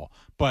play at all.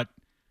 But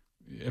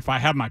if I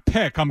have my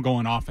pick, I'm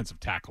going offensive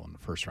tackle in the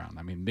first round.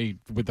 I mean,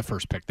 with the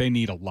first pick, they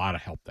need a lot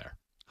of help there.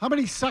 How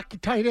many suck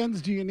tight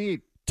ends do you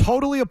need?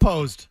 Totally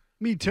opposed.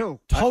 Me too.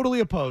 Totally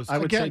opposed. I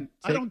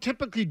don't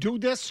typically do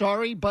this,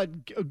 sorry, but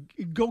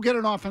go get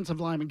an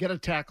offensive lineman, get a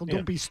tackle. Yeah.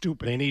 Don't be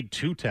stupid. They need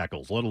 2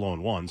 tackles, let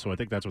alone 1, so I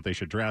think that's what they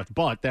should draft.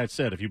 But that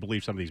said, if you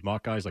believe some of these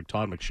mock guys like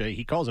Todd McShay,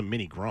 he calls him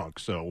Mini Gronk,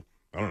 so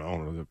I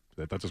don't know.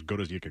 That's as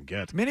good as you can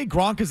get. Mini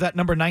Gronk is at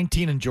number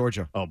 19 in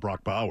Georgia. Oh,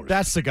 Brock Bowers.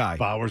 That's the guy.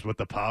 Bowers with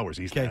the powers.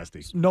 He's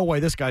nasty. No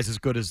way this guy's as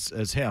good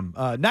as him.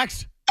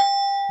 Next.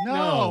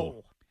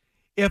 No.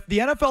 If the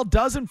NFL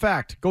does, in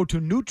fact, go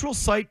to neutral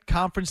site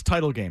conference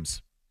title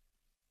games,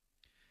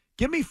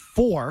 give me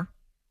 4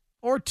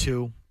 or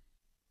 2,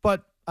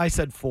 but I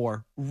said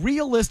 4,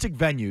 realistic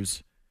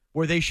venues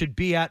where they should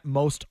be at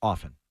most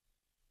often.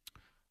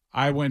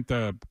 I went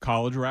the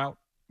college route,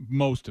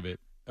 most of it.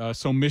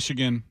 So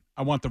Michigan,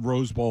 I want the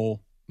Rose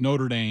Bowl,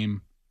 Notre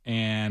Dame,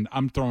 and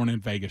I'm throwing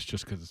in Vegas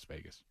just because it's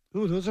Vegas.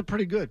 Ooh, those are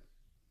pretty good.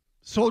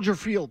 Soldier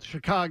Field,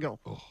 Chicago.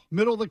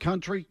 Middle of the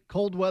country,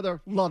 cold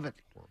weather, love it.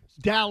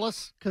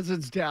 Dallas, because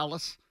it's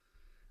Dallas.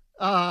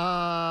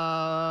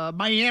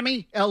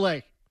 Miami,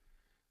 L.A.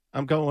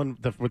 I'm going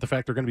with the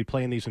fact they're going to be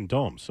playing these in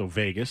domes. So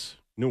Vegas,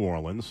 New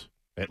Orleans,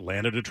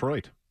 Atlanta,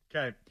 Detroit.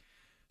 Okay.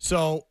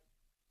 So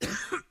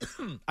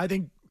I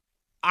think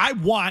I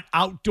want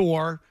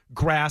outdoor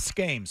grass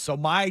games. So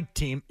my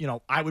team,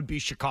 I would be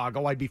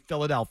Chicago. I'd be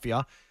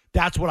Philadelphia.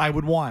 That's what I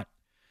would want.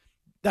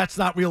 That's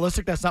not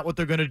realistic. That's not what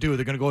they're going to do.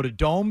 They're going to go to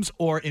domes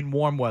or in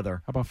warm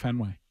weather. How about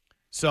Fenway?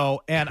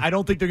 So, and I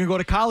don't think they're going to go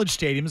to college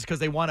stadiums because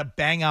they want to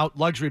bang out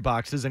luxury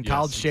boxes, and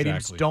college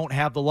stadiums don't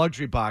have the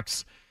luxury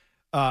box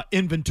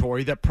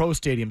inventory that pro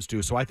stadiums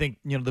do. So I think,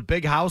 the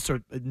Big House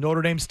or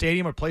Notre Dame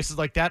Stadium or places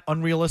like that,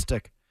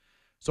 unrealistic.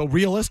 So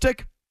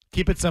realistic,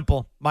 keep it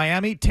simple.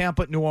 Miami,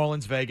 Tampa, New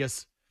Orleans,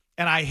 Vegas.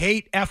 And I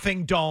hate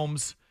effing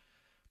domes,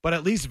 but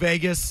at least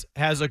Vegas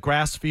has a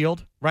grass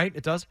field, right?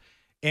 It does.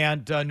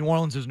 And New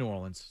Orleans is New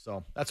Orleans.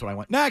 So that's what I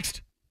want.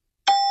 Next.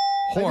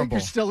 Horrible. I think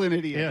you're still an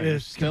idiot. Yeah, You're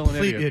still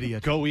complete an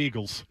idiot. Go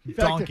Eagles.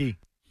 Donkey.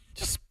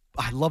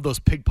 I love those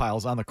pig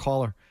piles on the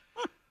collar.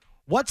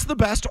 What's the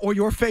best or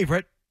your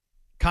favorite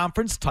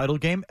conference title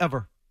game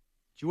ever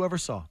that you ever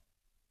saw?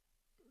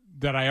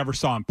 That I ever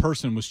saw in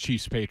person was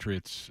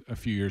Chiefs-Patriots a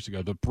few years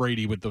ago. The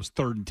Brady with those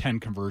 3rd and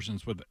 10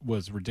 conversions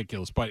was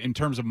ridiculous. But in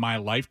terms of my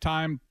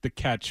lifetime, the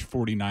catch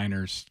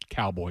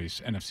 49ers-Cowboys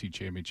NFC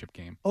Championship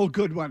game. Oh,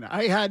 good one.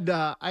 I had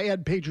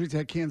Patriots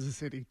at Kansas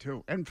City,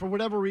 too. And for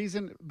whatever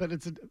reason,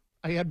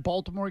 I had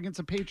Baltimore against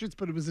the Patriots,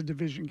 but it was a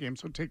division game,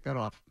 so take that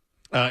off.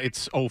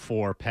 It's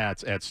 0-4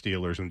 Pats at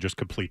Steelers and just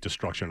complete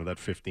destruction of that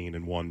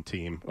 15-1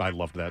 team. I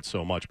loved that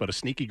so much. But a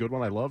sneaky good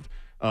one I loved,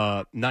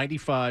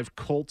 95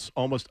 Colts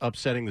almost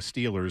upsetting the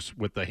Steelers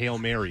with the Hail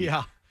Mary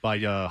by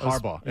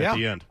Harbaugh at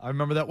the end. I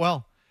remember that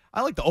well.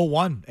 I like the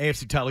 0-1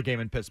 AFC title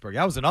game in Pittsburgh.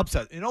 That was an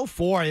upset. In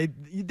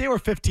 0-4, they were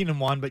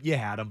 15-1, but you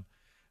had them.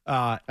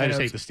 I just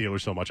hate the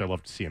Steelers so much. I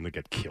love to see them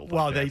get killed.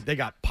 Well, they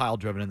got pile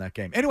driven in that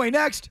game. Anyway,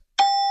 next.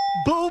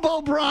 Boob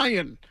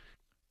O'Brien.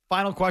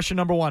 Final question,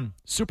 number 1.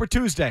 Super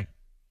Tuesday.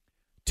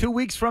 2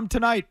 weeks from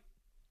tonight.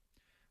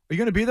 Are you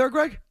going to be there,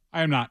 Greg?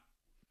 I am not.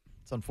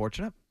 It's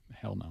unfortunate.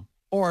 Hell no.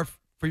 Or,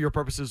 for your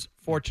purposes,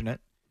 fortunate.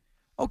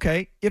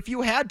 Okay, if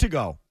you had to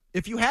go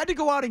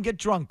out and get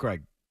drunk,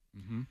 Greg,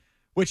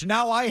 which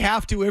now I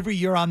have to every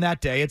year on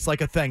that day. It's like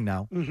a thing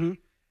now. Mm-hmm.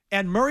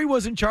 And Murray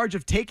was in charge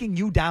of taking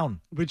you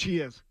down. Which he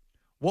is.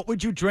 What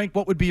would you drink?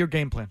 What would be your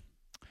game plan?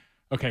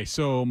 Okay,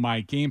 so my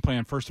game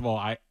plan, first of all,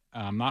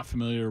 I'm not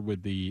familiar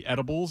with the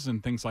edibles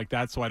and things like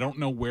that, so I don't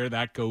know where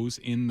that goes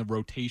in the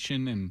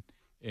rotation and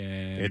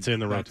And it's in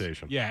the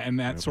rotation. Yeah, and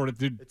that sort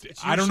of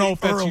It's I don't know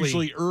if that's early.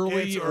 usually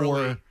early It's or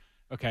early.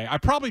 okay. I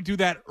probably do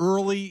that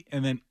early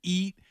and then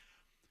eat.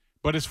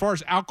 But as far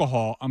as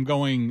alcohol, I'm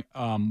going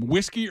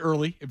whiskey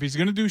early. If he's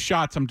going to do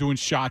shots, I'm doing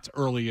shots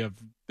early of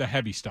the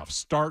heavy stuff.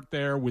 Start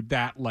there with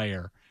that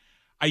layer.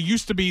 I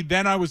used to be,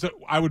 then I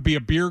would be a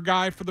beer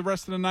guy for the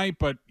rest of the night,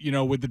 but,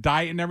 with the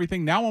diet and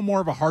everything, now I'm more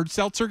of a hard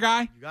seltzer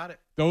guy. You got it.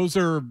 Those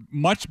are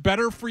much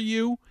better for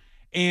you,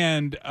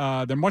 and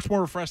they're much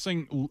more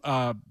refreshing,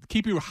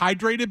 keep you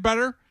hydrated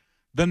better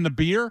than the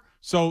beer.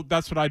 So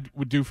that's what I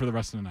would do for the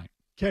rest of the night.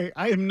 Okay,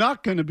 I am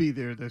not going to be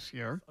there this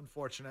year.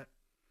 Unfortunate.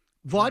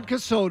 Vodka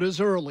sodas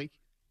early.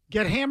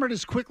 Get hammered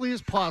as quickly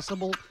as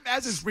possible.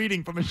 As is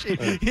reading from a sheet.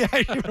 Yeah,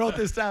 you wrote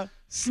this down.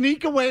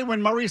 Sneak away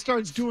when Murray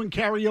starts doing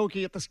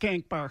karaoke at the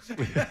Skank Bar.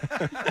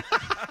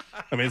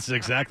 I mean, it's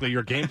exactly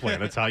your game plan.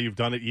 That's how you've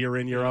done it year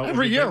in, year out. Every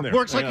when you've year. been there.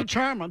 Works like a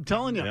charm, I'm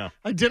telling you. Yeah.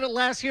 I did it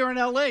last year in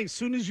L.A. As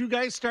soon as you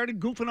guys started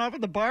goofing off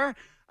at the bar,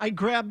 I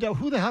grabbed,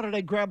 who the hell did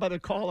I grab by the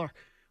collar?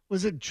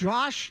 Was it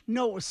Josh?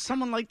 No, it was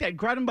someone like that.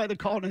 Grabbed him by the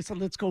collar and I said,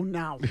 let's go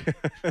now.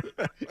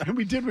 And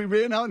we did. We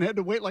ran out and had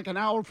to wait like an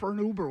hour for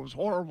an Uber. It was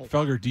horrible.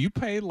 Felger, do you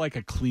pay like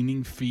a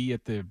cleaning fee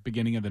at the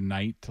beginning of the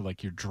night to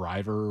like your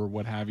driver or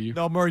what have you?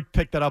 No, Murray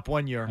picked that up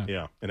one year.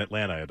 Yeah, in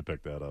Atlanta, I had to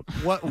pick that up.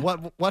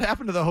 What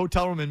happened to the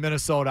hotel room in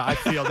Minnesota? I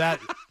feel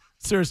that,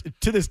 seriously,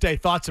 to this day,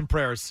 thoughts and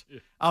prayers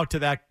out to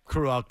that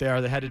crew out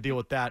there that had to deal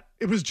with that.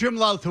 It was Jim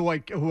Louth who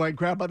I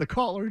grabbed by the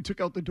collar and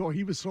took out the door.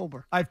 He was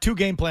sober. I have two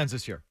game plans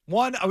this year.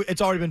 One,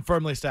 it's already been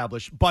firmly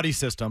established, buddy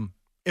system.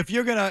 If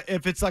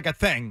it's like a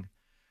thing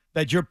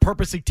that you're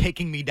purposely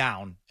taking me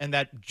down, and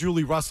that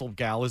Julie Russell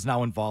gal is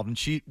now involved,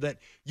 and you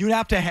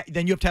have to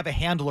have a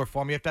handler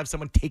for me. You have to have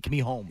someone take me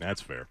home.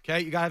 That's fair.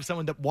 Okay, you gotta have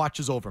someone that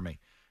watches over me,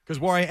 because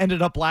where I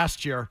ended up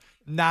last year,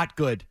 not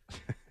good.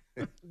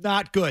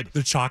 Not good.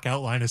 The chalk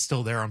outline is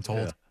still there, I'm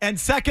told. Yeah. And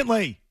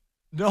secondly,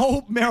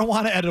 no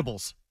marijuana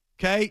edibles.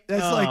 Okay,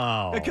 that's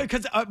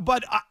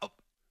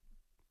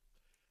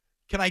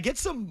can I get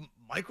some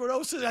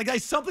microdoses? Like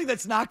something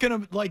that's not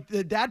gonna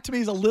that to me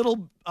is a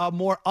little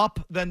more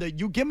up than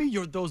you give me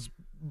those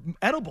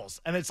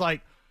edibles, and it's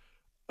like.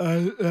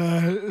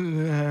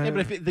 Yeah,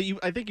 but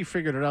I think you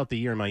figured it out the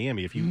year in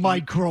Miami. If you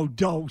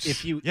microdose,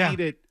 if you eat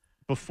it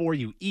before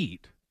you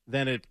eat,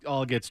 then it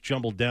all gets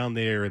jumbled down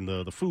there, and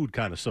the food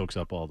kind of soaks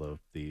up all the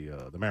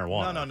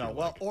marijuana. No.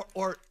 Well,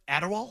 or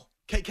Adderall.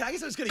 Can I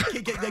guess I was going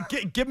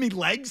to give me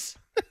legs?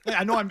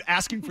 I know I'm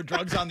asking for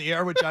drugs on the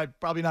air, which I'm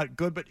probably not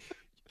good, but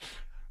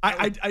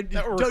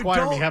that would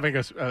require me having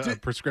a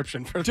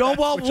prescription for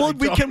that.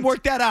 We can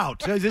work that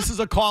out. This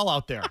is a call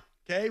out there.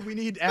 Okay, we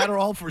need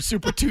Adderall for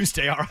Super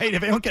Tuesday. All right,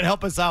 if anyone can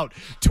help us out,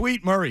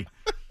 tweet Murray.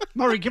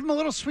 Murray, give him a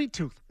little sweet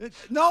tooth.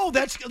 No,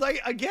 that's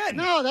again.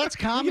 No, that's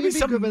common. Give me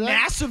some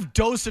massive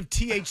dose of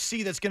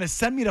THC that's going to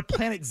send me to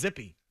Planet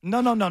Zippy. No.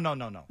 No,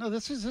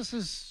 this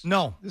is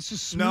no. This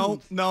is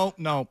smooth. No.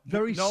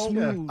 Very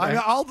smooth.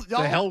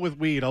 The hell with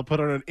weed. I'll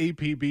put on an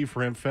APB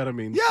for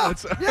amphetamines. Yeah.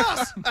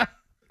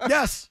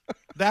 Yes.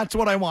 That's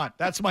what I want.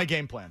 That's my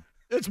game plan.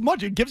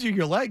 It gives you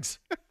your legs.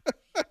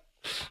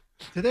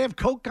 Do they have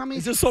Coke gummies?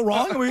 Is this so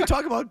wrong? We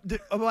talk about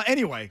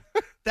anyway.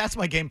 That's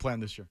my game plan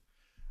this year.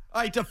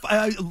 All right,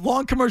 a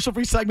long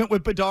commercial-free segment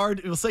with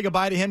Bedard. We'll say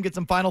goodbye to him, get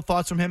some final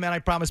thoughts from him, and I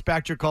promise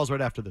back to your calls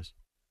right after this.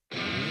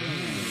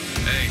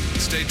 Hey,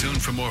 stay tuned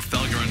for more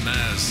Felger and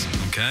Maz,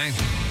 okay?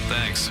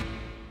 Thanks.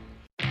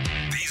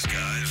 These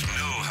guys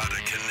know how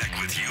to connect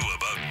with you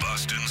about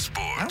Boston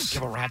sports. I don't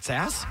give a rat's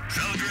ass.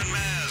 Felger and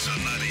Maz on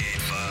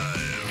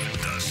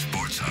 98.5, the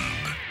Sports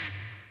Hub.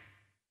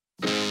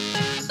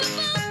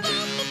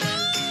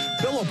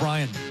 Bill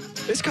O'Brien,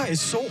 this guy is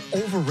so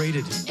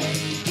overrated.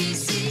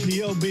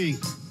 B.O.B.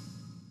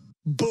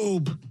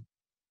 Boob.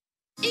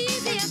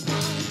 Isn't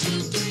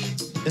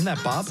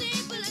that Bob?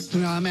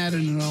 No, I'm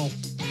adding an O.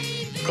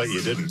 But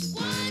you didn't.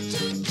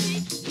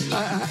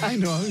 I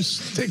know. I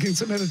was taking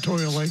some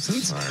editorial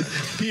license. Right.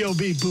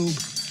 B.O.B. Boob.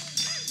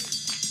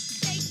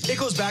 It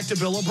goes back to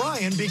Bill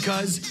O'Brien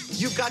because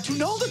you've got to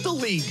know that the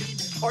league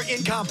are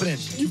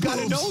incompetent. You've got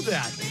to know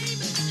that.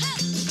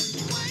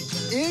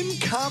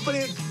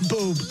 Incompetent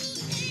boob.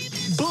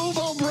 Boob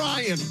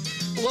O'Brien.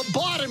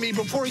 Lobotomy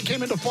before he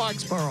came into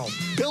Foxborough.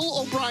 Bill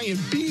O'Brien.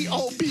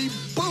 B.O.B.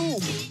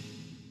 Boob.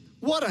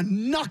 What a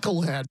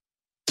knucklehead.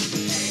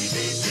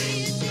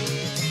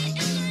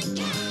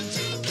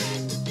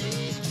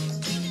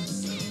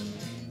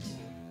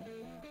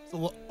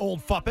 The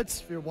old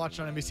Fuppets. If you're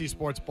watching on NBC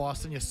Sports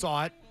Boston, you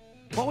saw it.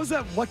 What was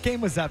that? What game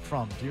was that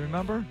from? Do you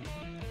remember?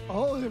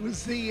 Oh, it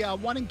was the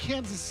one in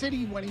Kansas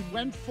City when he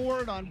went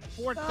for it on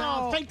fourth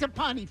down. Faked a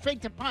punt. He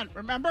faked a punt,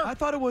 remember? I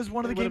thought it was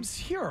one of the games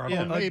here.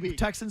 Yeah, maybe.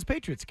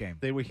 Texans-Patriots game.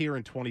 They were here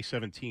in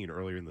 2017,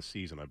 earlier in the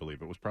season, I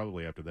believe. It was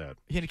probably after that.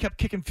 He kept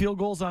kicking field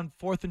goals on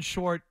fourth and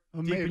short,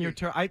 deep in your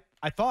turn. I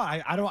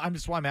thought. I don't. I'm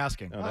just why I'm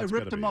asking. I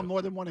ripped him on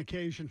more than one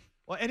occasion.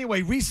 Well,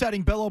 anyway,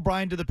 resetting Bill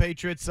O'Brien to the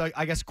Patriots.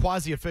 I guess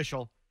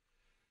quasi-official.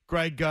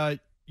 Greg,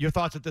 your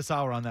thoughts at this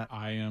hour on that?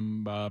 I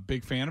am a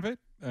big fan of it.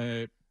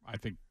 I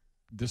think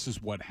this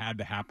is what had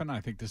to happen. I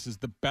think this is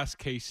the best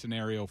case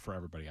scenario for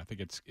everybody. I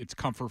think it's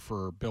comfort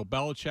for Bill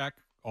Belichick,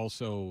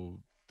 also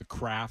the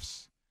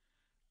Crafts,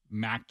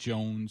 Mac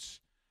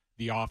Jones,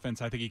 the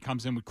offense. I think he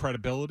comes in with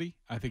credibility.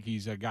 I think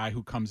he's a guy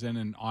who comes in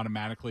and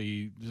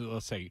automatically,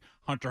 let's say,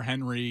 Hunter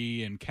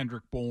Henry and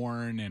Kendrick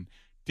Bourne and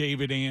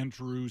David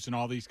Andrews and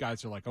all these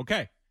guys are like,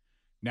 okay,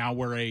 now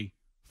we're a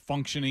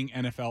functioning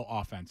NFL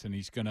offense, and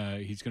he's gonna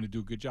do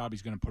a good job.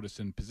 He's gonna put us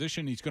in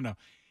position. He's going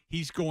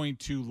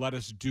to let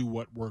us do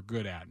what we're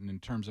good at. And in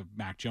terms of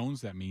Mac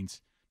Jones, that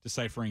means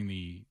deciphering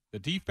the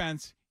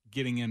defense,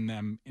 getting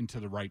them into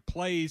the right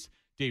plays.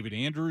 David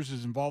Andrews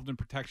is involved in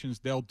protections.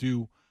 They'll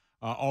do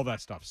all that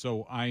stuff.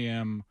 So I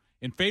am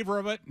in favor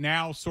of it.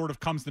 Now sort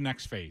of comes the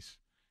next phase.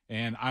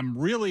 And I'm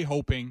really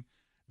hoping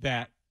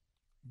that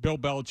Bill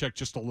Belichick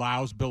just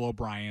allows Bill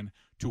O'Brien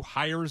to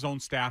hire his own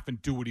staff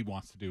and do what he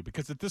wants to do.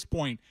 Because at this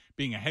point,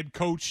 being a head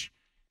coach,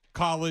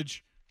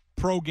 college,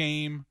 pro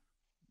game,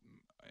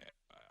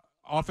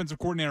 offensive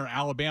coordinator at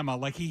Alabama,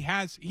 like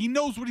he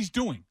knows what he's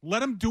doing.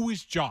 Let him do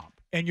his job.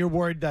 And you're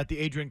worried that the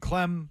Adrian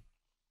Clem,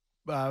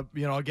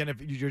 again,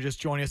 if you're just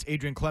joining us,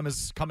 Adrian Clem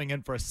is coming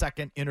in for a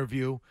second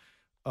interview.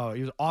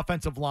 He was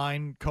offensive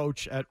line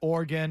coach at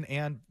Oregon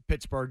and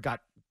Pittsburgh,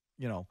 got,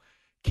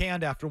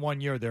 canned after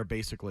 1 year there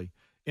basically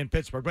in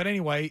Pittsburgh. But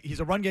anyway, he's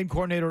a run game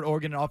coordinator at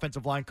Oregon and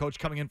offensive line coach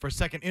coming in for a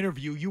second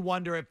interview. You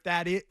wonder if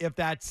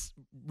that's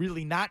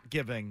really not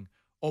giving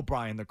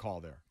O'Brien the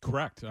call there.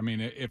 Correct. I mean,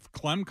 if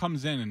Clem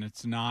comes in and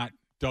it's not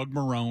Doug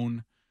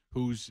Marrone,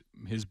 who's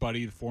his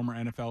buddy, the former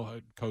NFL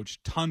head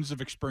coach, tons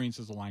of experience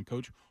as a line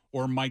coach,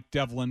 or Mike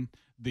Devlin,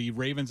 the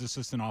Ravens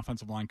assistant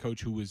offensive line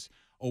coach, who was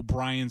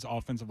O'Brien's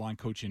offensive line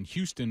coach in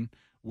Houston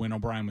when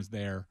O'Brien was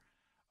there.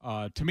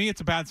 To me,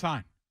 it's a bad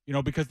sign,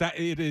 because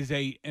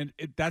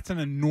that's an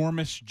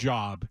enormous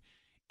job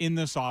in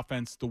this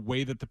offense, the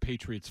way that the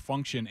Patriots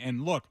function.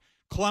 And look,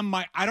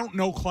 I don't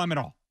know Clem at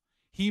all.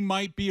 He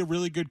might be a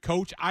really good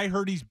coach. I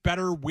heard he's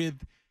better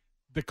with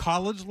the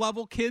college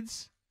level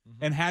kids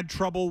and had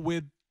trouble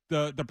with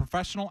the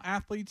professional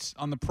athletes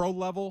on the pro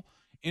level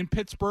in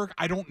Pittsburgh.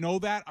 I don't know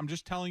that. I'm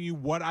just telling you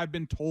what I've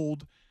been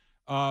told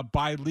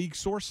by league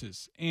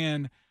sources.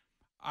 And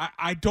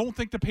I don't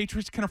think the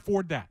Patriots can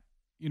afford that.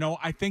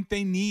 I think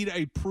they need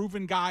a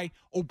proven guy.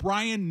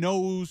 O'Brien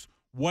knows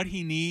what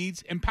he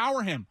needs.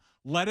 Empower him.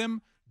 Let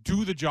him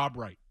do the job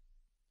right.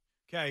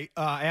 Okay,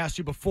 I asked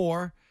you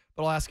before,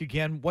 but I'll ask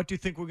again. What do you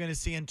think we're going to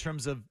see in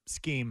terms of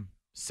scheme,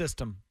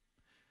 system?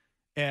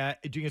 Do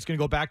you think it's going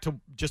to go back to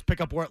just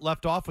pick up where it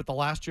left off with the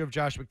last year of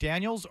Josh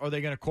McDaniels, or are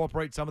they going to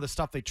incorporate some of the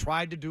stuff they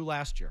tried to do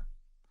last year?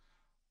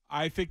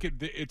 I think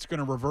it's going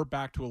to revert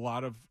back to a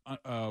lot of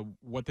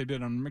what they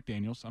did on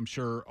McDaniels. I'm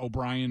sure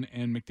O'Brien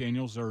and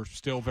McDaniels are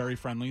still very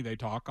friendly. They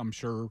talk. I'm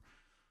sure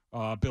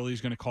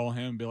Billy's going to call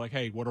him and be like,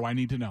 hey, what do I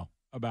need to know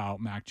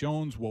about Mac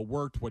Jones? What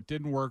worked? What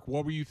didn't work?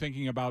 What were you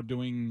thinking about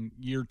doing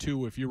year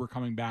two if you were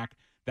coming back?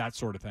 That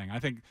sort of thing. I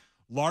think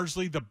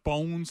largely the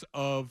bones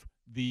of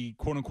the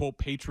quote-unquote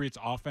Patriots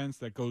offense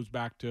that goes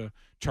back to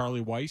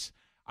Charlie Weiss,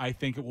 I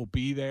think it will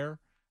be there.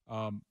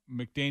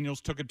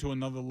 McDaniels took it to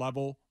another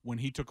level when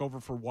he took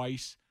over for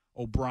Weiss.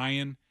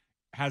 O'Brien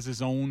has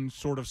his own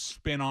sort of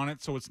spin on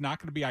it, so it's not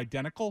going to be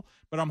identical.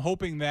 But I'm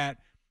hoping that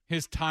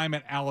his time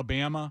at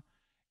Alabama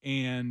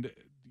and,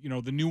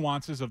 the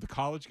nuances of the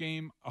college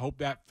game, I hope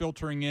that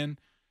filtering in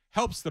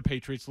helps the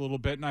Patriots a little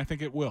bit, and I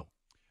think it will.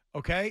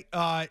 Okay.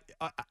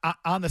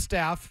 On the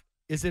staff,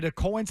 is it a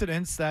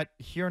coincidence that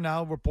here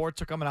now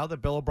reports are coming out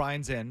that Bill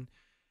O'Brien's in,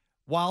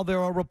 while there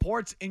are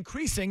reports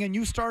increasing, and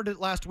you started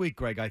last week,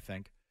 Greg, I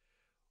think,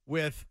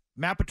 with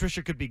Matt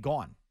Patricia could be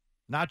gone,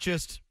 not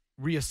just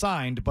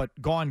reassigned,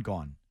 but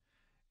gone.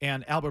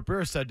 And Albert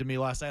Breer said to me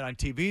last night on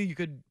TV, you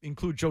could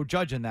include Joe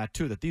Judge in that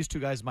too, that these two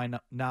guys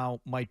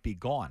might be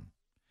gone.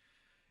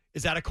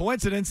 Is that a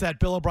coincidence that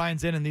Bill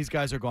O'Brien's in and these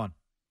guys are gone?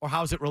 Or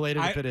how is it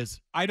related if it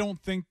is? I don't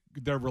think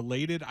they're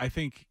related. I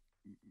think,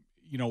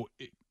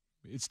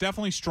 it's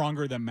definitely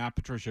stronger that Matt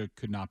Patricia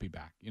could not be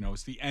back.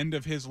 It's the end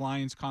of his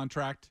Lions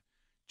contract.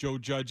 Joe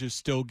Judge is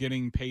still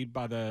getting paid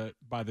by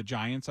the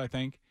Giants, I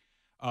think.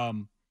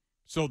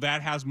 So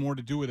that has more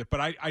to do with it.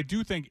 But I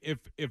do think if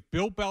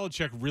Bill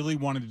Belichick really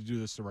wanted to do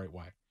this the right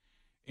way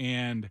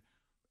and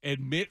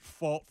admit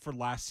fault for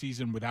last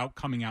season without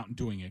coming out and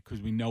doing it,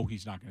 because we know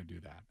he's not going to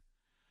do that,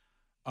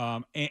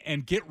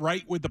 and get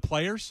right with the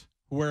players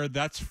where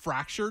that's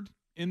fractured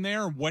in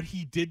there, what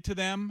he did to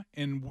them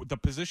and the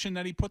position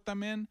that he put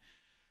them in,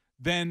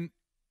 then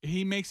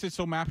he makes it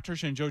so Matt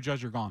Patricia and Joe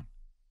Judge are gone.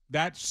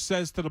 That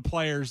says to the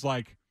players,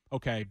 like,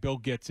 okay, Bill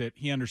gets it.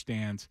 He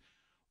understands.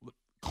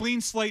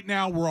 Clean slate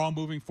now. We're all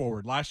moving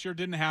forward. Last year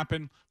didn't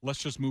happen.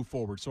 Let's just move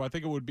forward. So I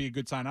think it would be a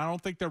good sign. I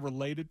don't think they're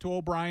related to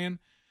O'Brien.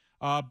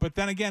 But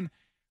then again,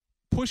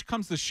 push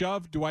comes to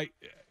shove.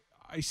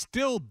 I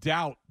still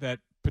doubt that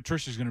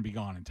Patricia's going to be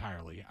gone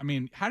entirely. I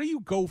mean, how do you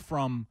go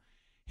from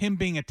him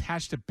being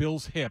attached to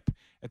Bill's hip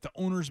at the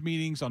owners'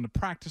 meetings, on the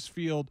practice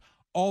field,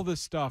 all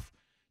this stuff,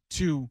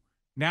 to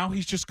now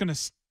he's just going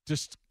to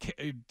just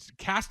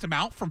cast him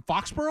out from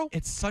Foxborough?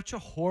 It's such a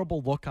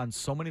horrible look on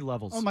so many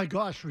levels. Oh, my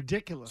gosh,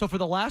 ridiculous. So for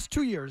the last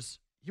 2 years,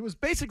 he was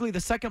basically the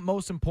second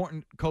most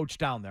important coach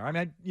down there. I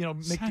mean,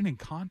 signing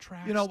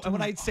contracts. And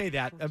when I say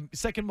that,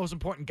 second most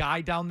important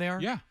guy down there.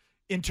 Yeah.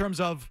 In terms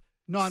of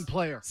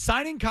non-player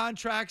signing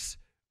contracts,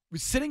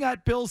 was sitting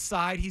at Bill's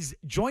side. He's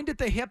joined at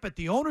the hip at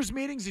the owners'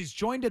 meetings. He's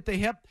joined at the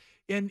hip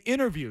in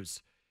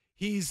interviews.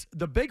 He's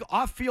the big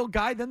off-field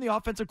guy. Then the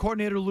offensive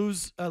coordinator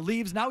leaves.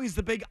 Now he's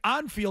the big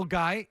on-field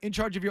guy in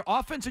charge of your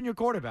offense and your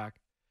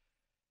quarterback.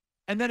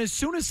 And then as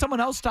soon as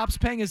someone else stops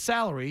paying his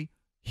salary,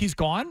 he's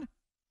gone?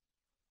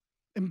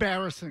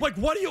 Embarrassing. What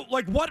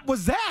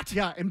was that?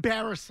 Yeah,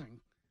 embarrassing.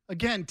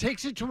 Again,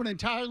 takes it to an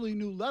entirely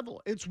new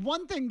level. It's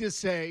one thing to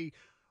say,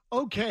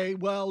 okay,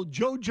 well,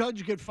 Joe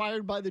Judge get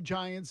fired by the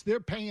Giants.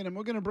 They're paying him.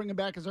 We're going to bring him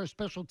back as our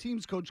special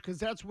teams coach because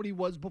that's what he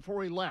was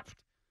before he left.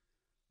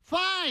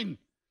 Fine.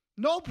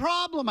 No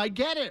problem. I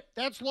get it.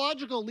 That's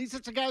logical. At least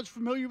it's a guy who's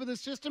familiar with the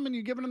system and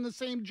you're giving him the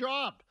same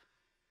job.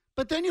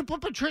 But then you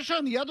put Patricia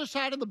on the other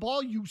side of the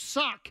ball, you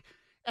suck.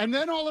 And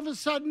then all of a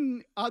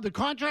sudden, the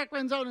contract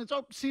runs out and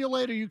it's, see you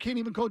later. You can't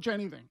even coach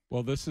anything.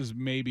 Well, this is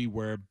maybe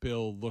where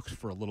Bill looks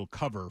for a little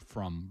cover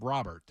from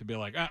Robert to be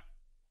like,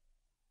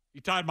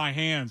 you tied my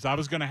hands. I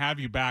was going to have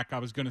you back. I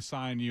was going to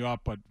sign you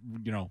up, but,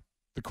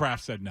 the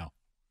Kraft said no.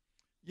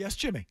 Yes,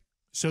 Jimmy.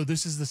 So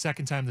this is the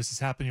second time this has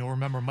happened. You'll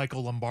remember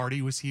Michael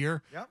Lombardi was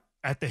here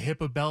at the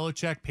hip of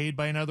Belichick, paid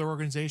by another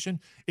organization.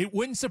 It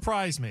wouldn't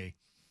surprise me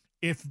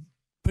if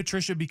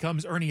Patricia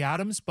becomes Ernie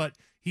Adams, but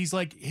he's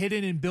like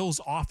hidden in Bill's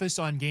office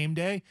on game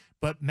day,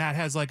 but Matt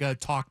has like a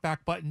talkback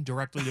button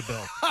directly to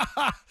Bill.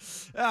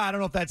 I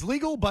don't know if that's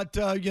legal, but,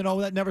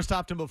 that never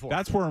stopped him before.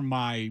 That's where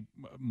my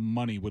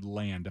money would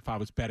land if I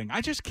was betting.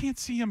 I just can't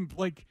see him,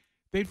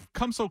 they've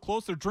come so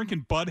close. They're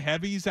drinking Bud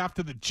Heavies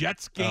after the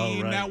Jets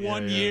game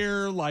one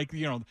year.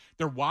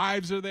 Their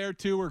wives are there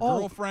too, or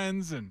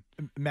girlfriends. And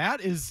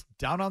Matt is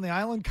down on the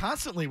island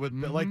constantly with,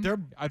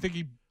 I think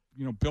he,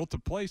 built a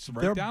place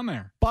right down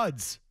there.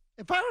 Buds.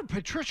 If I were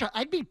Patricia,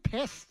 I'd be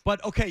pissed.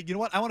 But, okay, you know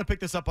what? I want to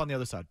pick this up on the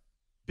other side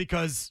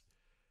because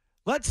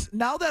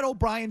now that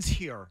O'Brien's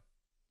here,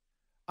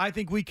 I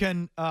think we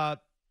can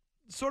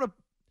sort of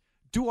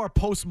do our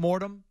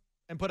post-mortem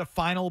and put a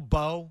final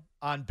bow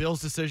on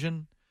Bill's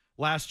decision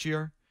last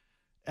year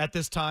at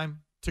this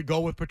time to go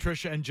with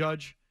Patricia and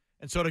Judge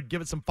and sort of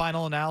give it some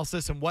final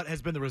analysis and what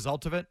has been the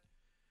result of it.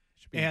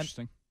 Should be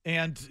interesting.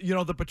 And,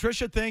 the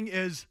Patricia thing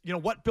is,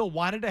 what Bill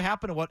wanted to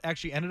happen and what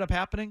actually ended up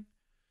happening.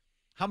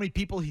 How many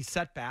people he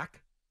set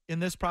back in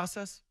this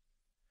process.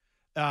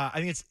 I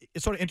think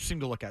it's sort of interesting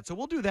to look at. So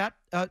we'll do that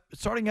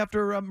starting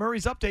after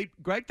Murray's update.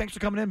 Greg, thanks for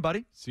coming in,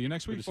 buddy. See you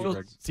next week.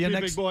 See you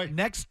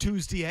next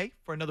Tuesday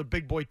for another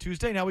Big Boy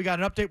Tuesday. Now we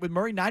got an update with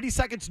Murray. 90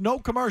 seconds, no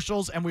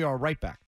commercials, and we are right back.